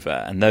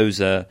mover, and those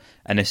are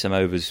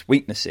Anisimova's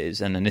weaknesses,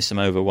 and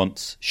Anisimova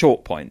wants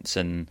short points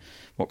and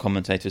what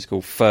commentators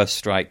call first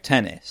strike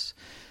tennis.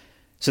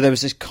 So there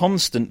was this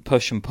constant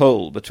push and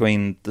pull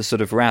between the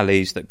sort of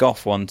rallies that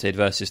Goff wanted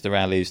versus the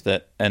rallies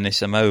that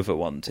Anisimova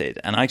wanted,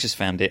 and I just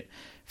found it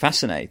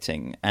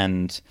fascinating.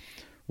 And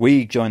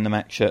we joined the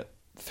match at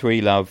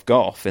 3-love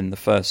Goff in the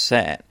first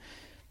set.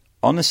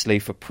 Honestly,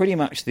 for pretty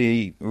much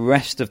the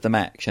rest of the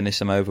match,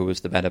 Anisimova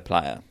was the better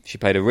player. She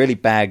played a really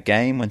bad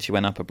game when she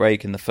went up a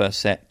break in the first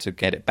set to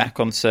get it back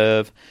on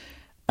serve,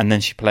 and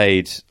then she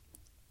played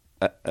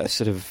a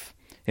sort of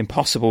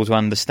impossible to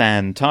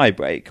understand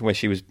tie-break where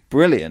she was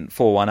brilliant,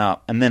 4-1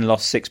 up, and then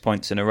lost 6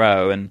 points in a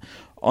row. And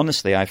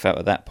honestly, I felt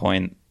at that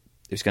point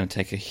it was going to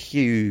take a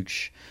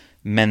huge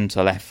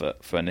mental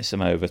effort for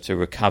Anisimova to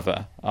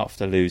recover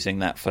after losing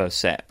that first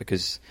set,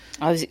 because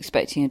I was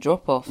expecting a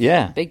drop-off.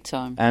 Yeah. Big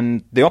time.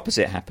 And the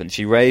opposite happened.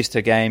 She raised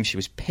her game. She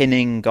was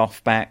pinning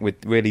Goff back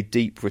with really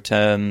deep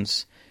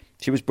returns.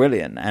 She was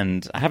brilliant,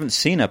 and I haven't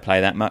seen her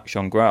play that much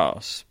on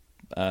grass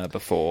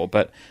before,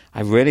 but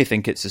I really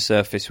think it's a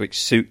surface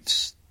which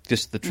suits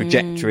just the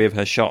trajectory of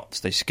her shots.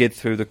 They skid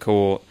through the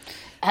court.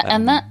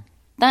 And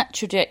that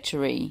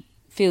trajectory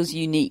feels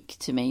unique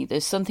to me.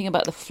 There's something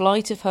about the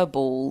flight of her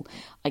ball.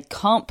 I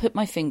can't put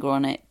my finger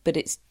on it, but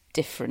it's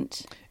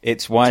different.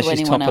 It's why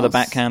she's top of the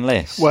backhand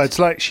list. Well, it's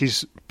like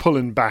she's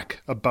pulling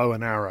back a bow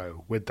and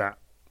arrow with that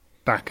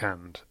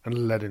backhand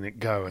and letting it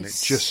go, and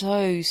it's just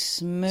so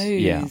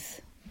smooth. Yeah,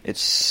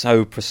 it's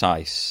so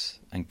precise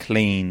and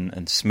clean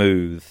and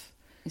smooth.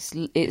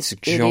 It's a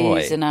joy.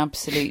 It is an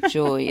absolute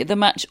joy. The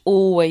match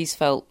always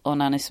felt on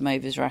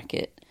Anisimova's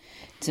racket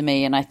to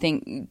me, and I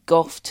think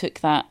Goff took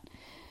that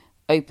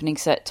opening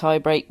set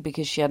tiebreak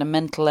because she had a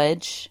mental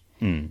edge.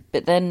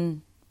 But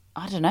then,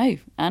 I don't know,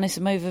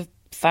 Anisimova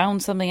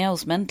found something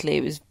else mentally.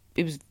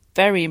 It was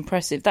very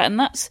impressive.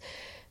 That's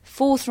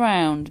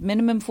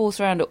minimum fourth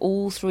round at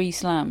all 3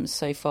 slams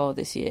so far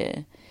this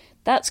year.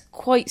 That's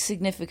quite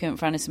significant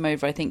for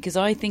Anisimova, I think, because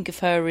I think of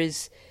her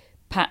as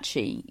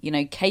patchy,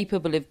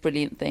 capable of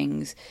brilliant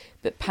things,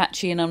 but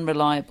patchy and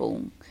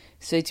unreliable.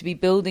 So to be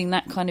building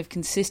that kind of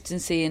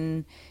consistency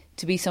and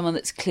to be someone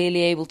that's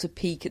clearly able to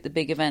peak at the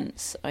big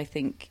events, I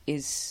think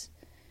is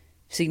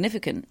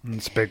significant.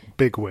 It's a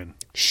big win.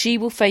 She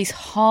will face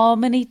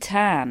Harmony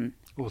Tan.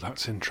 Oh,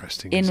 that's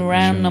interesting. In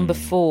round number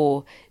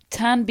 4.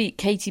 Tan beat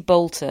Katie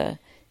Bolter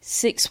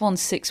 6-1,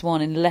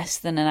 6-1 in less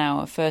than an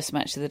hour. First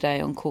match of the day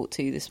on court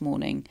 2 this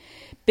morning.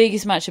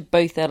 Biggest match of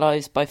both their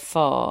lives by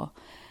far.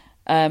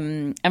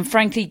 And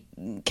frankly,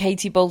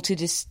 Katie Bolter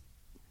just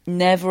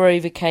never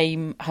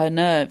overcame her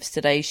nerves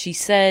today. She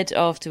said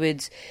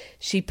afterwards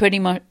she pretty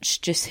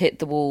much just hit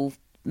the wall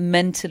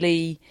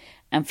mentally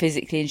and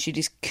physically, and she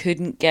just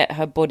couldn't get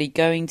her body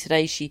going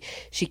today. She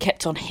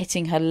kept on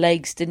hitting her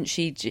legs, didn't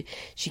she?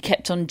 She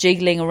kept on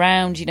jiggling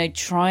around,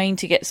 trying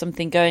to get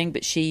something going,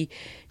 but she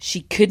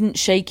couldn't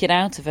shake it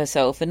out of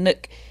herself. And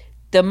look,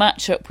 the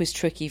matchup was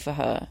tricky for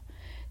her.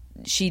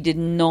 She did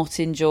not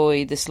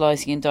enjoy the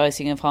slicing and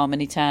dicing of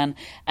Harmony Tan,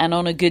 and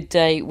on a good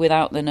day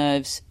without the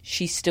nerves,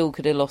 she still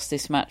could have lost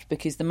this match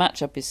because the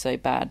matchup is so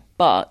bad.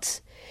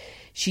 But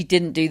she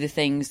didn't do the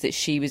things that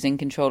she was in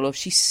control of.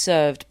 She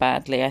served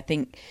badly. I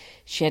think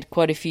she had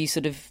quite a few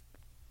sort of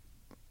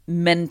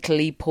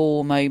mentally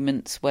poor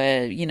moments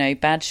where,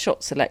 bad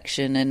shot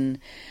selection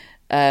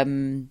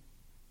and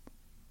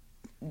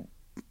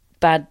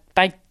bad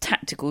bad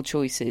tactical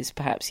choices,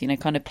 perhaps,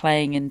 kind of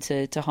playing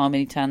into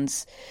Harmony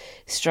Tan's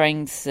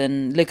strengths.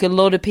 And look, a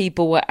lot of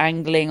people were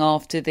angling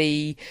after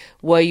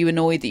were you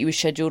annoyed that you were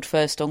scheduled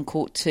first on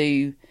court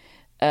 2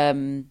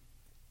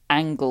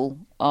 angle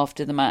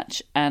after the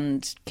match,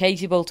 and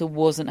Katie Boulter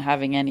wasn't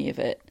having any of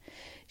it.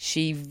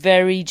 She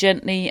very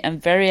gently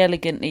and very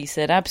elegantly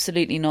said,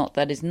 absolutely not,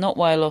 that is not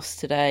why I lost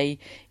today.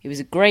 It was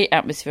a great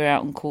atmosphere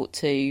out on court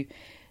 2.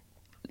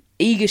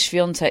 Iga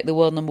Swiatek, the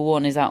world number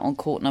 1, is out on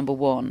court number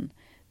 1.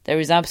 There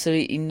is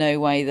absolutely no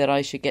way that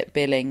I should get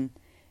billing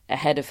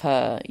ahead of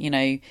her.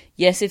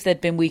 Yes, if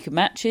there'd been weaker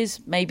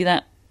matches, maybe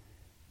that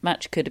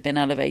match could have been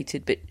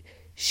elevated, but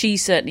she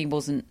certainly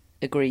wasn't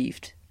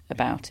aggrieved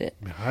about it.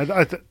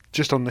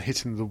 Just on the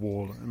hitting of the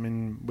wall, I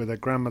mean, with her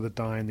grandmother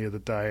dying the other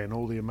day and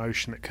all the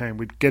emotion that came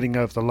with getting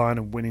over the line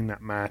and winning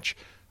that match,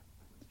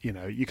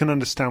 you can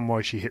understand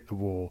why she hit the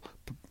wall.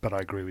 But I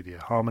agree with you.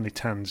 Harmony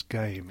Tan's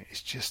game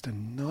is just a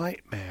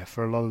nightmare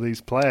for a lot of these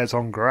players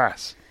on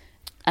grass.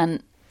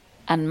 And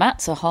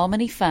Matt's a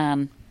Harmony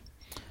fan.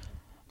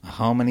 A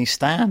Harmony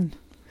stan.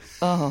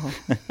 Oh.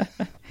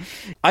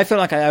 I feel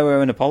like I owe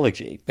her an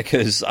apology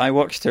because I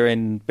watched her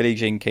in Billie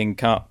Jean King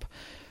Cup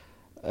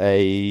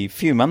a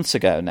few months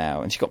ago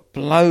now, and she got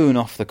blown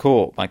off the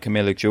court by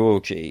Camilla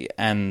Giorgi,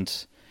 and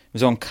it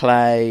was on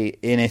clay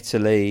in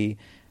Italy,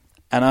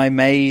 and I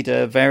made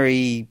a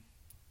very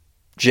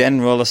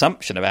general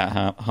assumption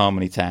about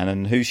Harmony Tan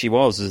and who she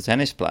was as a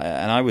tennis player,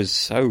 and I was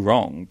so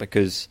wrong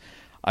because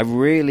I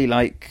really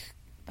like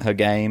her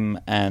game,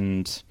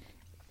 and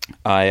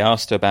I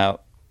asked her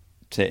about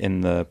it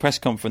in the press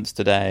conference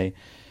today,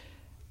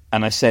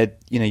 and I said,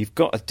 you've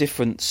got a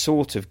different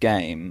sort of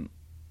game.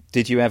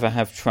 Did you ever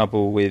have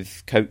trouble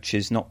with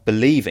coaches not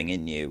believing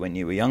in you when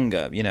you were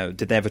younger? Did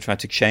they ever try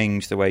to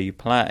change the way you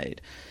played?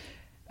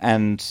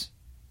 And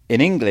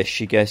in English,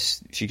 she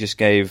just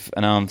gave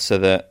an answer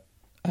that,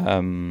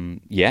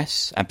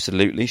 yes,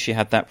 absolutely, she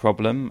had that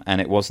problem.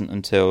 And it wasn't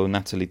until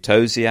Natalie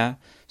Tauziat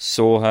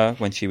saw her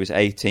when she was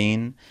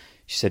 18.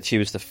 She said she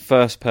was the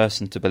first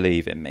person to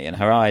believe in me. And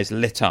her eyes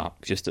lit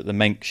up just at the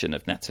mention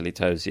of Natalie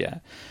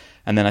Tauziat.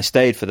 And then I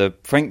stayed for the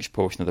French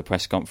portion of the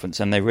press conference,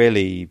 and they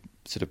really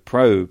sort of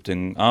probed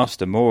and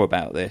asked her more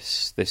about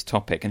this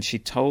topic. And she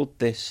told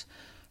this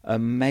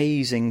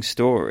amazing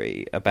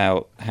story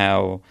about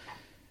how,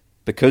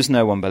 because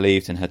no one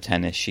believed in her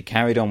tennis, she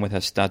carried on with her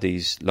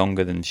studies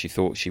longer than she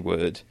thought she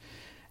would.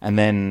 And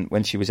then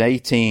when she was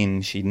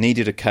 18, she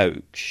needed a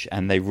coach,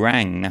 and they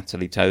rang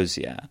Natalie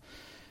Tauziat.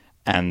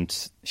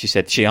 And she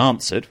said she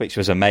answered, which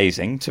was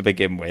amazing to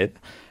begin with.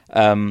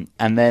 And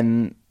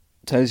then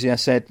Tauziat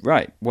said,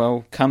 right,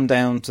 well, come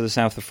down to the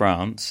south of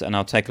France and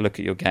I'll take a look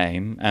at your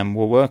game and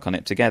we'll work on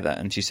it together.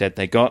 And she said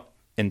they got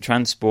in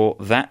transport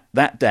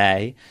that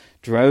day,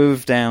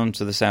 drove down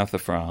to the south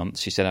of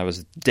France. She said, I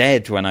was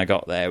dead when I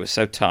got there. I was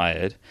so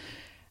tired.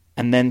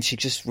 And then she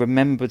just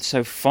remembered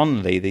so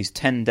fondly these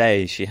 10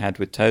 days she had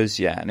with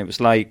Tauziat. And it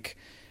was like,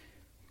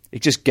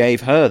 it just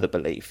gave her the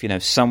belief,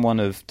 someone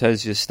of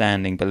Tauziat's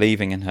standing,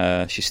 believing in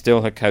her. She's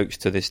still her coach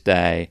to this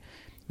day.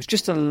 It's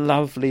just a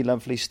lovely,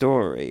 lovely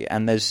story,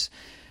 and there's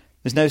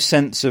no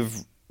sense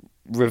of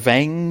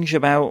revenge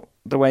about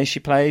the way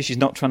she plays. She's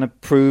not trying to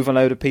prove a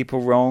load of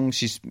people wrong.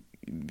 She's,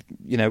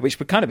 which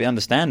would kind of be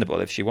understandable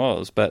if she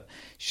was, but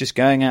she's just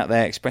going out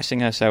there,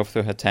 expressing herself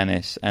through her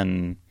tennis,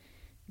 and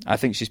I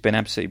think she's been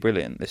absolutely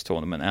brilliant this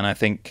tournament. And I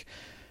think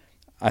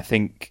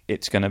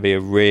it's going to be a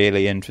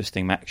really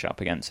interesting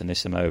matchup against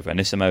Anisimova.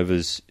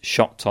 Anisimova's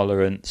shot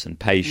tolerance and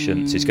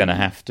patience is going to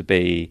have to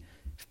be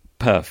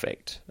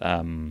perfect.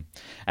 And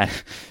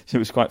it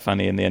was quite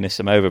funny in the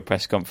Anisimova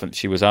press conference.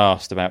 She was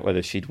asked about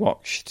whether she'd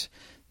watched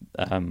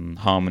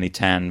Harmony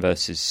Tan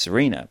versus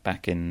Serena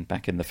back in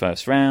the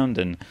first round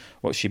and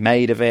what she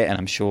made of it. And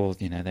I'm sure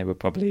they were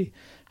probably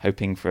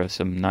hoping for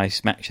some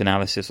nice match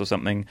analysis or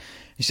something.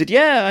 He said,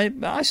 "Yeah,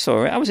 I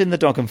saw it. I was in the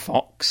Dog and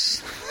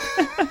Fox,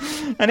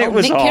 and it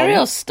was Nick on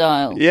Kyrgios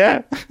style."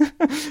 Yeah,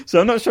 so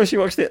I'm not sure she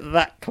watched it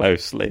that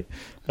closely.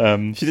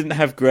 She didn't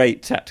have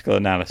great tactical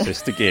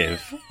analysis to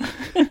give.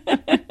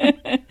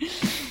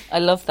 I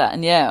love that,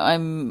 and yeah,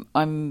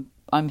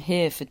 I'm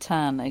here for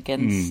Tan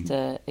against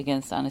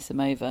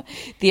Anisimova.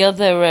 The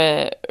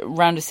other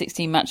round of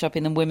 16 matchup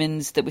in the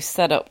women's that was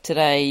set up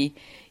today,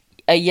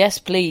 yes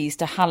please,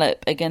 to Halep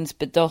against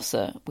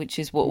Badosa, which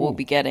is what we'll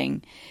be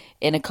getting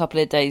in a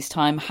couple of days'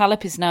 time.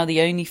 Halep is now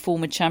the only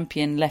former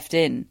champion left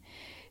in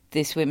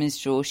this women's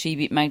draw. She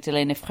beat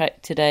Magdalena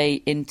Frech today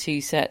in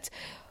 2 sets.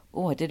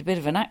 Oh, I did a bit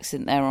of an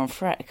accent there on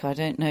Frech. I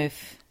don't know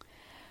if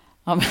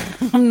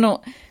I'm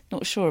not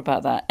sure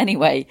about that.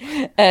 Anyway,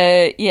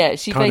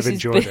 she kind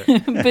faces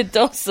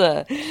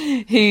Badosa,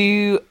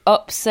 who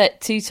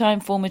upset 2-time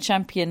former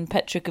champion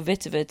Petra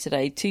Kvitova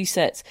today, 2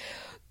 sets.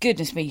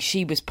 Goodness me,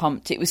 she was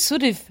pumped. It was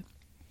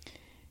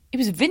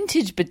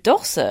vintage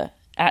Badosa,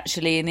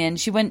 actually, in the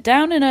end. She went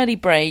down an early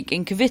break,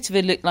 and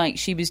Kvitova looked like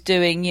she was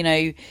doing,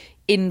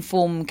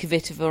 in-form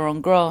Kvitova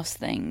on grass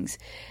things.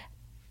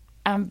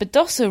 And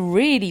Badosa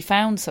really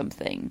found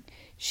something.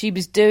 She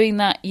was doing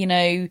that,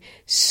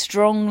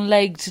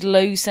 strong-legged,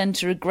 low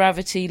centre of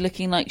gravity,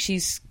 looking like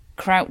she's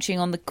crouching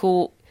on the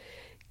court,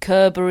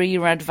 Kerbery,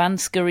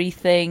 Radvanskary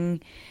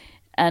thing.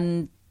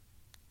 And,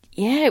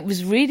 yeah, it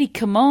was really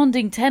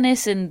commanding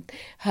tennis, and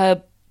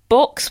her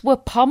box were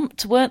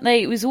pumped, weren't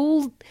they? It was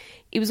all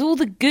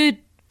the good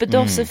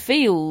Badosa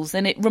feels,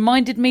 and it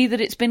reminded me that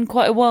it's been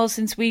quite a while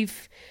since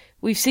we've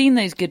seen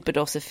those good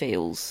Badosa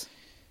feels.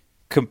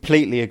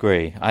 Completely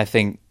agree. I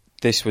think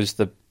this was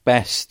the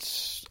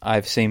best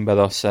I've seen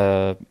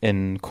Badosa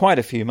in quite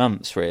a few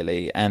months,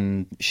 really.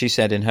 And she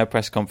said in her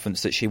press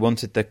conference that she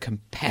wanted the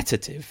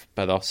competitive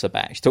Badosa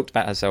back. She talked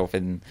about herself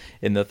in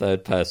the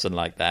third person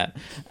like that.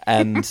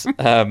 And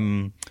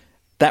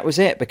that was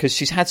it, because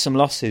she's had some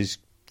losses.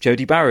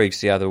 Jodie Barrigs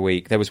the other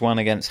week, there was one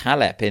against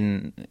Halep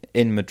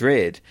in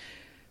Madrid,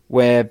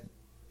 where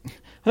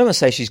I don't want to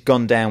say she's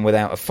gone down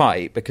without a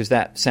fight, because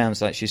that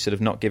sounds like she's sort of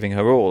not giving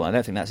her all. I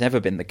don't think that's ever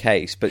been the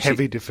case. But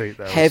heavy defeat,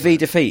 though. Heavy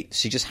defeat.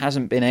 She just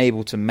hasn't been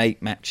able to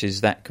make matches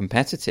that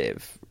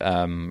competitive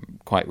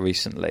quite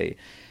recently.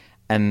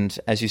 And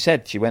as you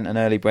said, she went an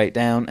early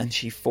breakdown and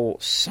she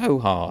fought so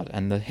hard,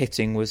 and the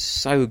hitting was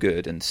so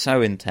good and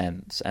so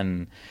intense.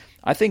 And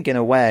I think in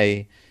a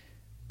way,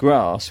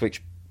 grass,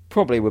 which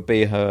probably would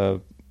be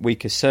her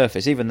weakest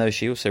surface, even though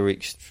she also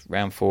reached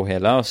round 4 here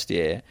last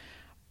year,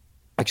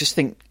 I just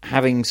think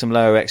having some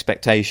lower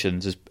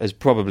expectations has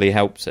probably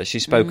helped her.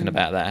 She's spoken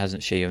about that,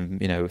 hasn't she? And,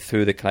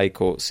 through the clay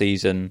court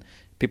season,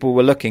 people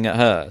were looking at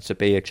her to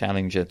be a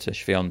challenger to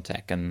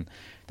Swiatek, and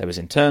there was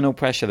internal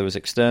pressure, there was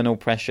external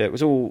pressure. It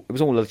was all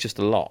just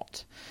a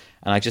lot.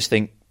 And I just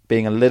think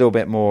being a little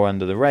bit more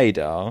under the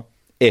radar,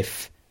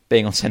 if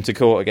being on centre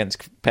court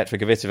against Petra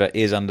Kvitova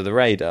is under the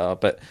radar,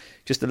 but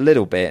just a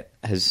little bit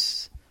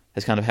has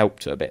kind of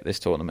helped her a bit this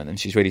tournament, and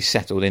she's really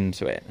settled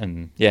into it.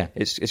 And yeah,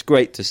 it's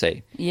great to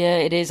see. Yeah,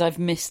 it is. I've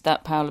missed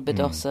that Paula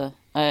Badosa,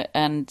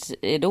 and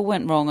it all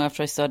went wrong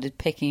after I started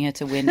picking her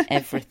to win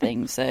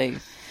everything. So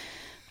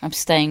I'm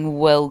staying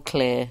well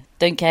clear.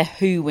 Don't care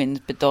who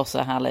wins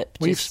Badosa Halep.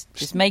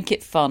 Just make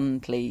it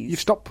fun, please. You've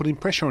stopped putting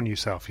pressure on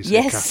yourself, you said,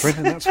 yes.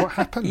 Catherine, and that's what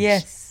happens.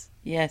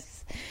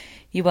 Yes.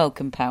 You're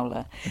welcome,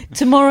 Paula.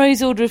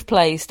 Tomorrow's order of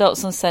play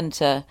starts on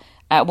centre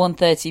at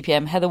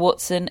 1:30pm. Heather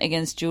Watson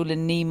against Julia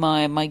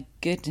Niemeyer. My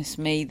goodness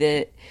me,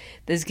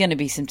 there's going to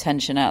be some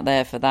tension out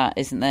there for that,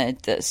 isn't there?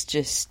 That's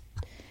just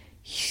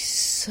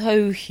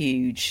so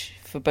huge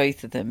for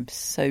both of them.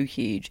 So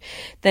huge.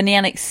 Then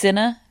Jannik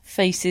Sinner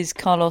faces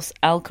Carlos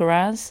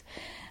Alcaraz.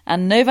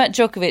 And Novak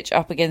Djokovic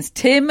up against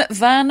Tim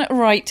van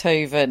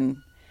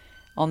Rijthoven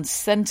on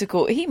centre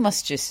court. He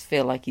must just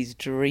feel like he's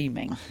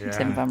dreaming,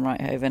 Tim van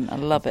Rijthoven. I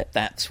love it.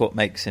 That's what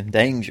makes him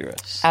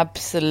dangerous.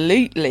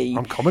 Absolutely.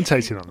 I'm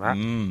commentating on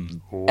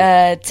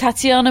that.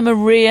 Tatiana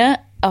Maria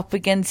up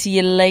against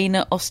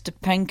Yelena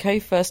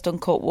Ostapenko, first on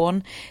court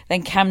 1.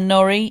 Then Cam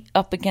Norrie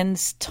up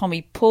against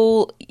Tommy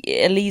Paul.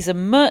 Elisa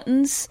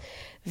Mertens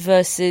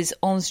versus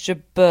Ons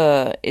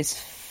Jabeur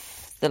is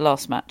the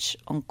last match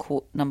on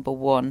court number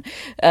 1.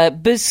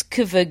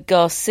 Buzkova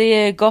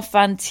Garcia,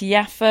 Goffin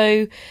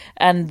Tiafoe,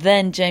 and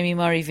then Jamie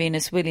Murray,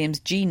 Venus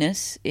Williams,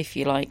 Genus, if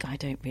you like. I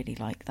don't really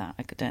like that.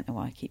 I don't know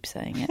why I keep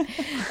saying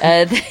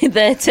it.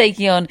 They're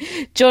taking on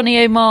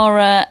Johnny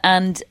O'Mara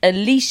and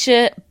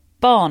Alicia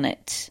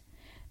Barnett,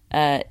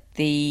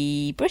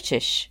 the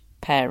British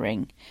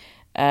pairing.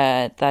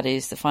 That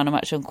is the final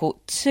match on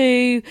court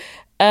 2.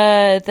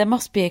 There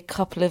must be a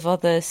couple of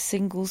other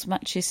singles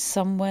matches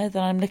somewhere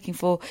that I'm looking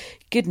for.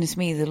 Goodness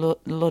me, a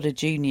lot of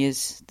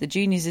juniors. The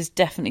juniors has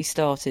definitely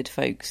started,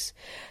 folks.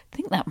 I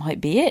think that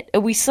might be it. Are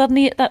we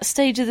suddenly at that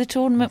stage of the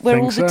tournament where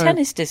all the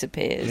tennis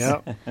disappears?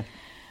 Yeah.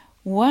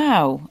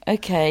 Wow.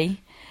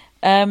 Okay.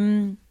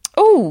 S.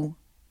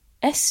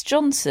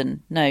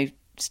 Johnson. No,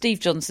 Steve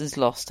Johnson's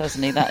lost,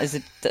 hasn't he?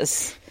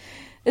 That's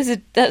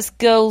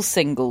girls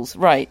singles,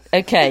 right?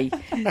 Okay.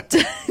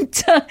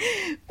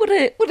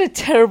 What a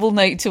terrible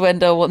note to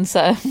end our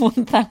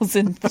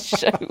 1000th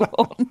show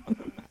on.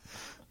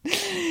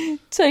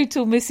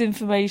 Total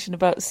misinformation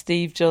about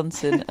Steve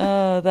Johnson.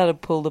 Oh, that'll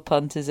pull the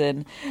punters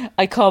in.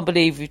 I can't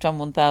believe we've done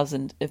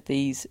 1,000 of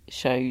these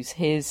shows.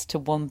 Here's to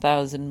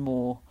 1,000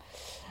 more.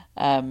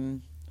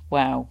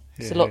 Wow,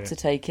 it's a lot to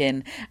take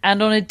in.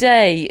 And on a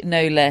day,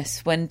 no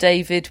less, when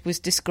David was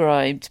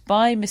described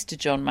by Mr.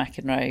 John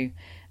McEnroe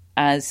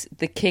as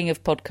the king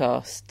of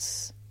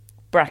podcasts.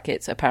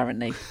 Brackets,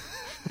 apparently.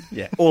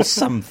 Yeah, or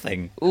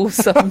something. Or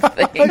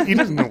something. He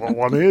doesn't know what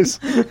one is.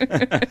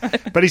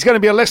 But he's going to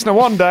be a listener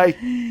one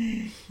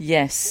day.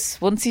 Yes.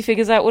 Once he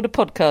figures out what a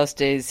podcast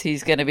is,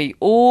 he's going to be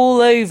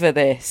all over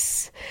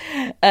this.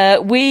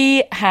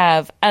 We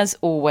have, as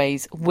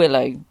always,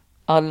 Willow,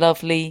 our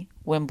lovely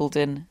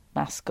Wimbledon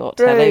mascot.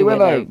 Hey, hello,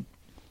 Willow.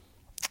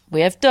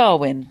 We have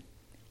Darwin.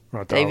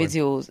 Right, Darwin. David's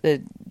yours.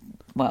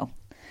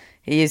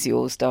 He is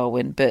yours,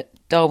 Darwin, but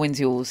Darwin's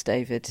yours,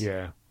 David.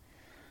 Yeah.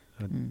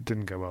 It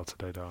didn't go well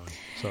today, Darwin.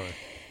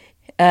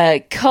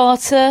 Sorry.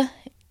 Carter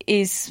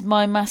is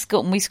my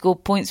mascot, and we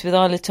scored points with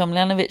Isla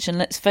Tomljanovic, and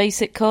let's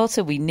face it,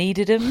 Carter, we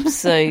needed him,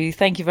 so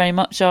thank you very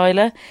much,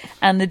 Isla.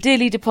 And the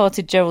dearly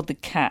departed Gerald the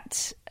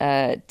cat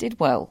did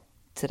well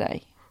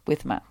today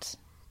with Matt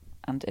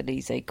and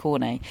Elise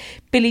Cornet.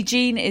 Billie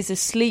Jean is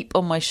asleep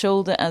on my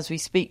shoulder as we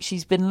speak.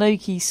 She's been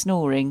low-key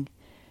snoring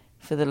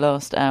for the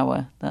last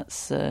hour.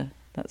 That's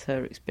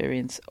her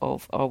experience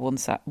of our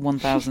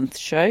 1000th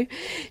show.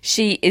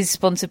 She is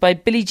sponsored by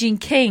Billie Jean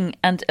King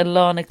and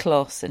Ilana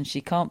Kloss, and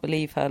she can't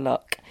believe her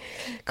luck.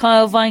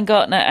 Kyle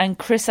Weingartner and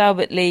Chris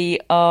Albert Lee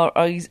are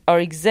our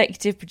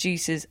executive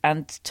producers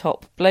and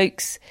top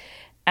blokes.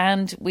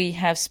 And we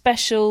have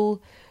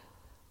special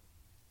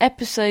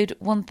episode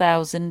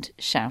 1000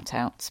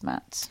 shout-outs,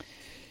 Matt.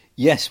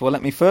 Yes, well,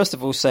 let me first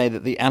of all say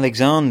that the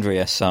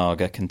Alexandria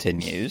saga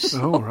continues.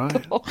 Oh,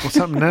 right. What's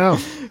happened now?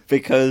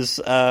 Because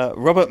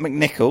Robert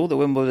McNichol, the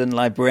Wimbledon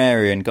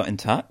librarian, got in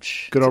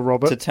touch. Good old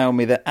Robert. To tell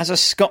me that, as a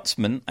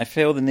Scotsman, I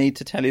feel the need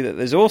to tell you that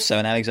there's also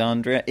an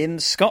Alexandria in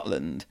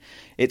Scotland.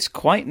 It's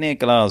quite near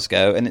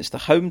Glasgow, and it's the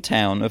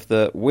hometown of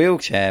the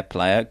wheelchair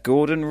player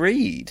Gordon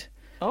Reid.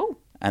 Oh.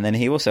 And then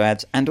he also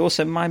adds, and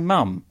also my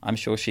mum. I'm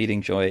sure she'd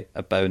enjoy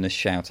a bonus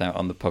shout-out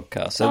on the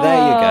podcast. So there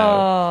you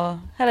go.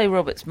 Hello,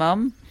 Robert's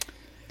mum.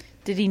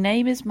 Did he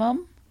name his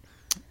mum?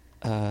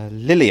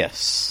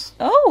 Lilius.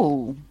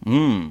 Oh.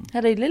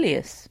 Hello,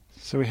 Lilius.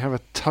 So we have a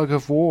tug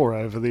of war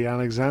over the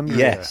Alexandria.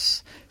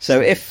 Yes.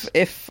 So if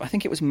I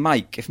think it was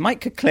Mike, if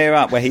Mike could clear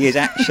up where he is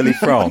actually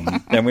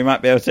from, then we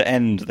might be able to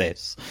end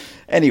this.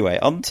 Anyway,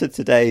 on to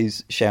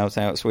today's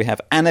shout-outs. We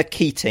have Anna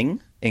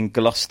Keating in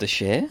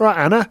Gloucestershire. Right,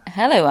 Anna.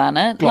 Hello,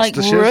 Anna. Like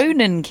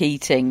Ronan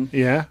Keating.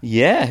 Yeah.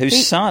 Yeah,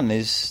 whose son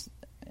is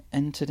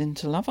entered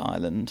into Love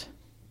Island.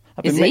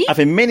 I've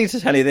been meaning to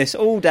tell you this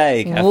all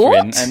day, Catherine,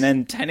 What? and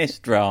then tennis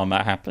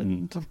drama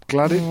happened. I'm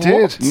glad it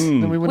did.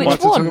 Then we wouldn't Which like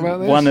to one? talk about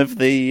this. One of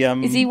the...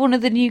 Is he one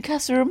of the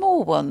Newcastle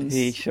Moor ones?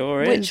 He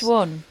sure is. Which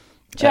one?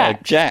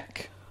 Jack?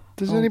 Jack.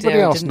 Does Oh, anybody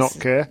dear, I else didn't not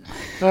care?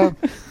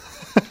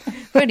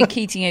 Ronan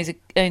Keating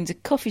owns a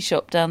coffee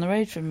shop down the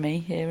road from me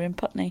here in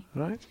Putney.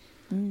 Right.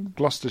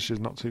 Gloucestershire's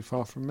not too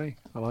far from me.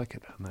 I like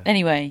it down there.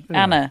 Anyway,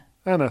 Anna.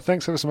 Anna,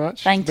 thanks ever so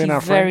much. Thank for being you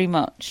our friend. very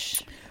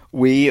much.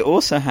 We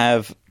also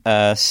have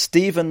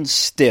Stephen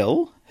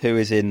Still, who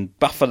is in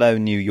Buffalo,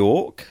 New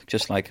York,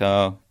 just like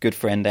our good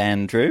friend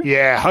Andrew.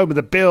 Yeah, home of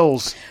the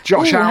Bills.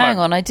 Josh Allen. Hang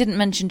on, I didn't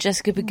mention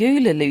Jessica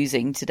Pegula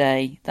losing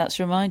today. That's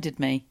reminded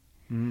me.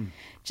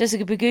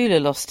 Jessica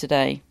Pegula lost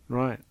today.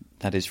 Right.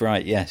 That is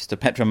right, yes, to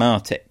Petra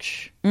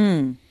Martic.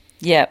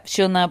 Yeah,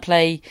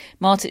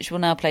 Martic will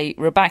now play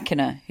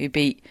Rybakina, who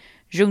beat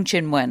Zheng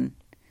Qinwen.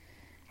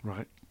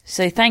 Right.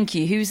 So thank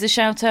you. Who's the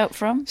shout-out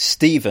from?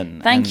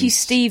 Stephen. Thank you,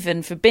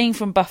 Stephen, for being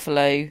from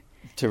Buffalo.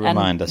 To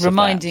remind us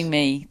reminding of that.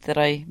 me that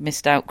I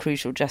missed out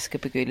crucial Jessica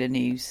Pegula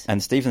news.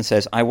 And Stephen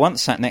says, I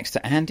once sat next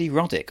to Andy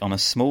Roddick on a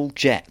small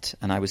jet,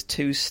 and I was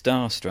too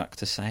starstruck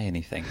to say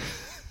anything.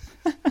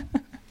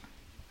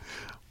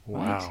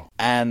 Wow.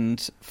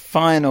 And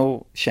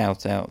final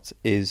shout-out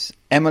is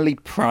Emily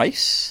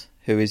Price,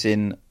 who is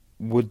in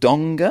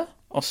Wodonga,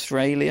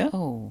 Australia.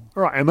 Oh.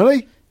 All right,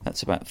 Emily.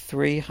 That's about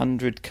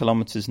 300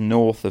 kilometres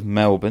north of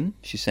Melbourne,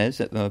 she says,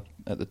 at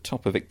the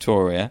top of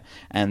Victoria.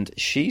 And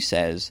she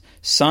says,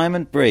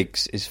 Simon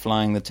Briggs is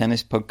flying the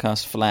Tennis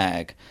Podcast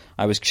flag.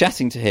 I was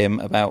chatting to him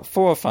about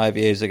 4 or 5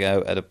 years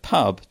ago at a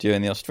pub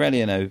during the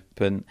Australian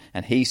Open,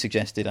 and he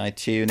suggested I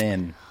tune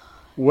in.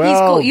 Well He's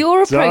got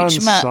your approach,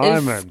 done, Matt,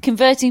 Simon. of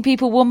converting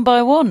people one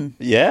by one.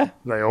 Yeah.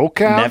 They all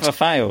count. Never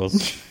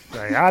fails.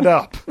 They add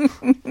up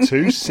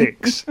to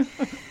 6.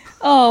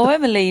 Oh,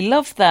 Emily,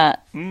 love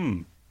that.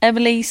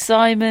 Emily,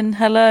 Simon,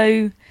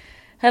 hello.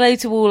 Hello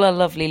to all our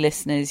lovely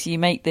listeners. You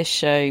make this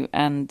show,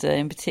 and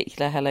in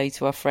particular, hello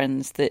to our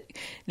friends that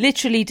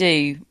literally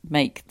do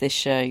make this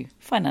show,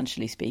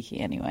 financially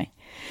speaking anyway.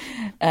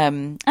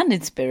 And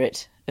in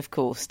spirit, of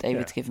course.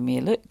 David's given me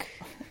a look.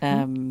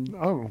 I'm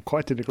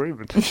quite in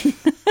agreement.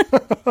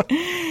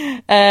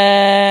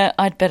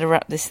 I'd better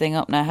wrap this thing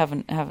up now,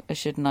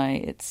 shouldn't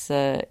I?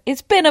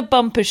 It's been a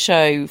bumper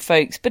show,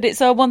 folks, but it's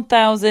our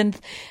 1000th,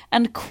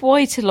 and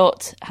quite a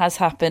lot has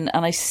happened.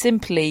 And I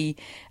simply,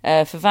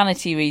 for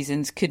vanity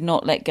reasons, could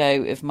not let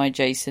go of my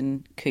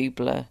Jason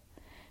Kubler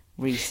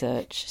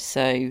research.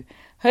 So,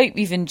 hope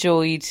you've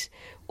enjoyed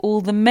all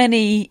the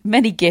many,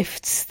 many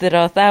gifts that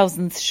our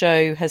 1000th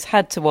show has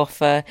had to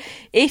offer.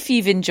 If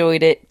you've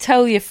enjoyed it,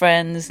 tell your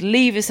friends,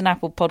 leave us an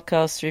Apple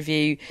Podcasts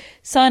review,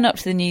 sign up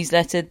to the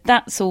newsletter.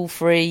 That's all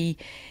free.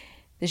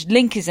 The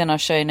link is in our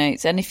show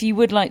notes. And if you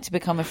would like to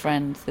become a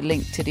friend, the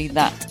link to do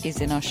that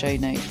is in our show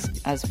notes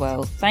as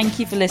well. Thank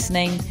you for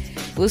listening.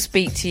 We'll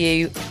speak to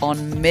you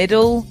on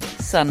Middle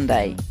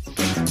Sunday.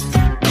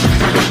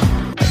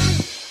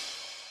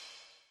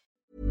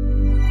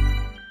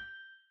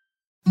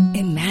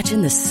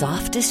 Imagine the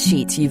softest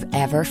sheets you've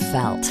ever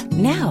felt.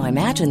 Now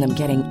imagine them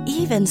getting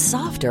even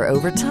softer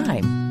over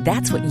time.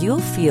 That's what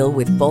you'll feel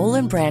with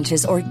Boll &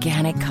 Branch's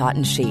organic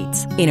cotton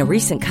sheets. In a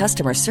recent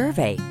customer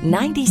survey,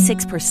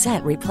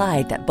 96%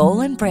 replied that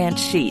Boll & Branch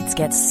sheets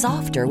get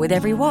softer with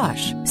every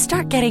wash.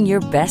 Start getting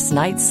your best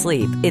night's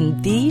sleep in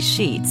these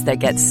sheets that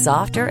get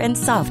softer and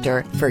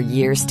softer for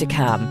years to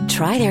come.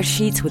 Try their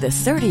sheets with a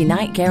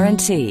 30-night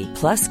guarantee.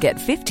 Plus, get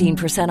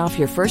 15% off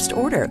your first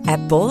order at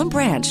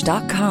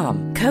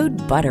bollandbranch.com.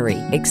 Code BUTTERY.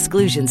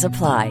 Exclusions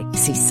apply.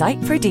 See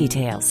site for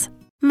details.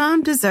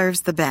 Mom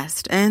deserves the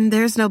best, and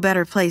there's no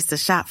better place to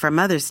shop for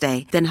Mother's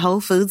Day than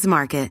Whole Foods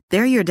Market.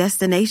 They're your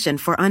destination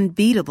for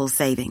unbeatable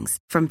savings,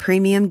 from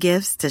premium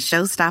gifts to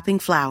show-stopping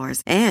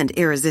flowers and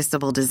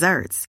irresistible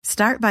desserts.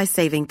 Start by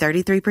saving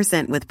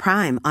 33% with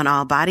Prime on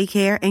all body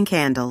care and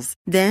candles.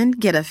 Then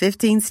get a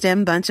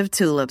 15-stem bunch of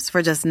tulips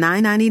for just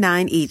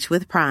 $9.99 each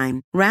with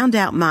Prime. Round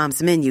out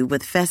Mom's menu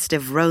with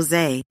festive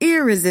rosé,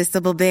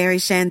 irresistible berry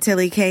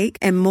chantilly cake,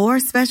 and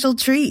more special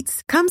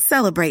treats. Come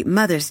celebrate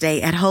Mother's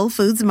Day at Whole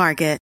Foods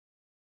Market.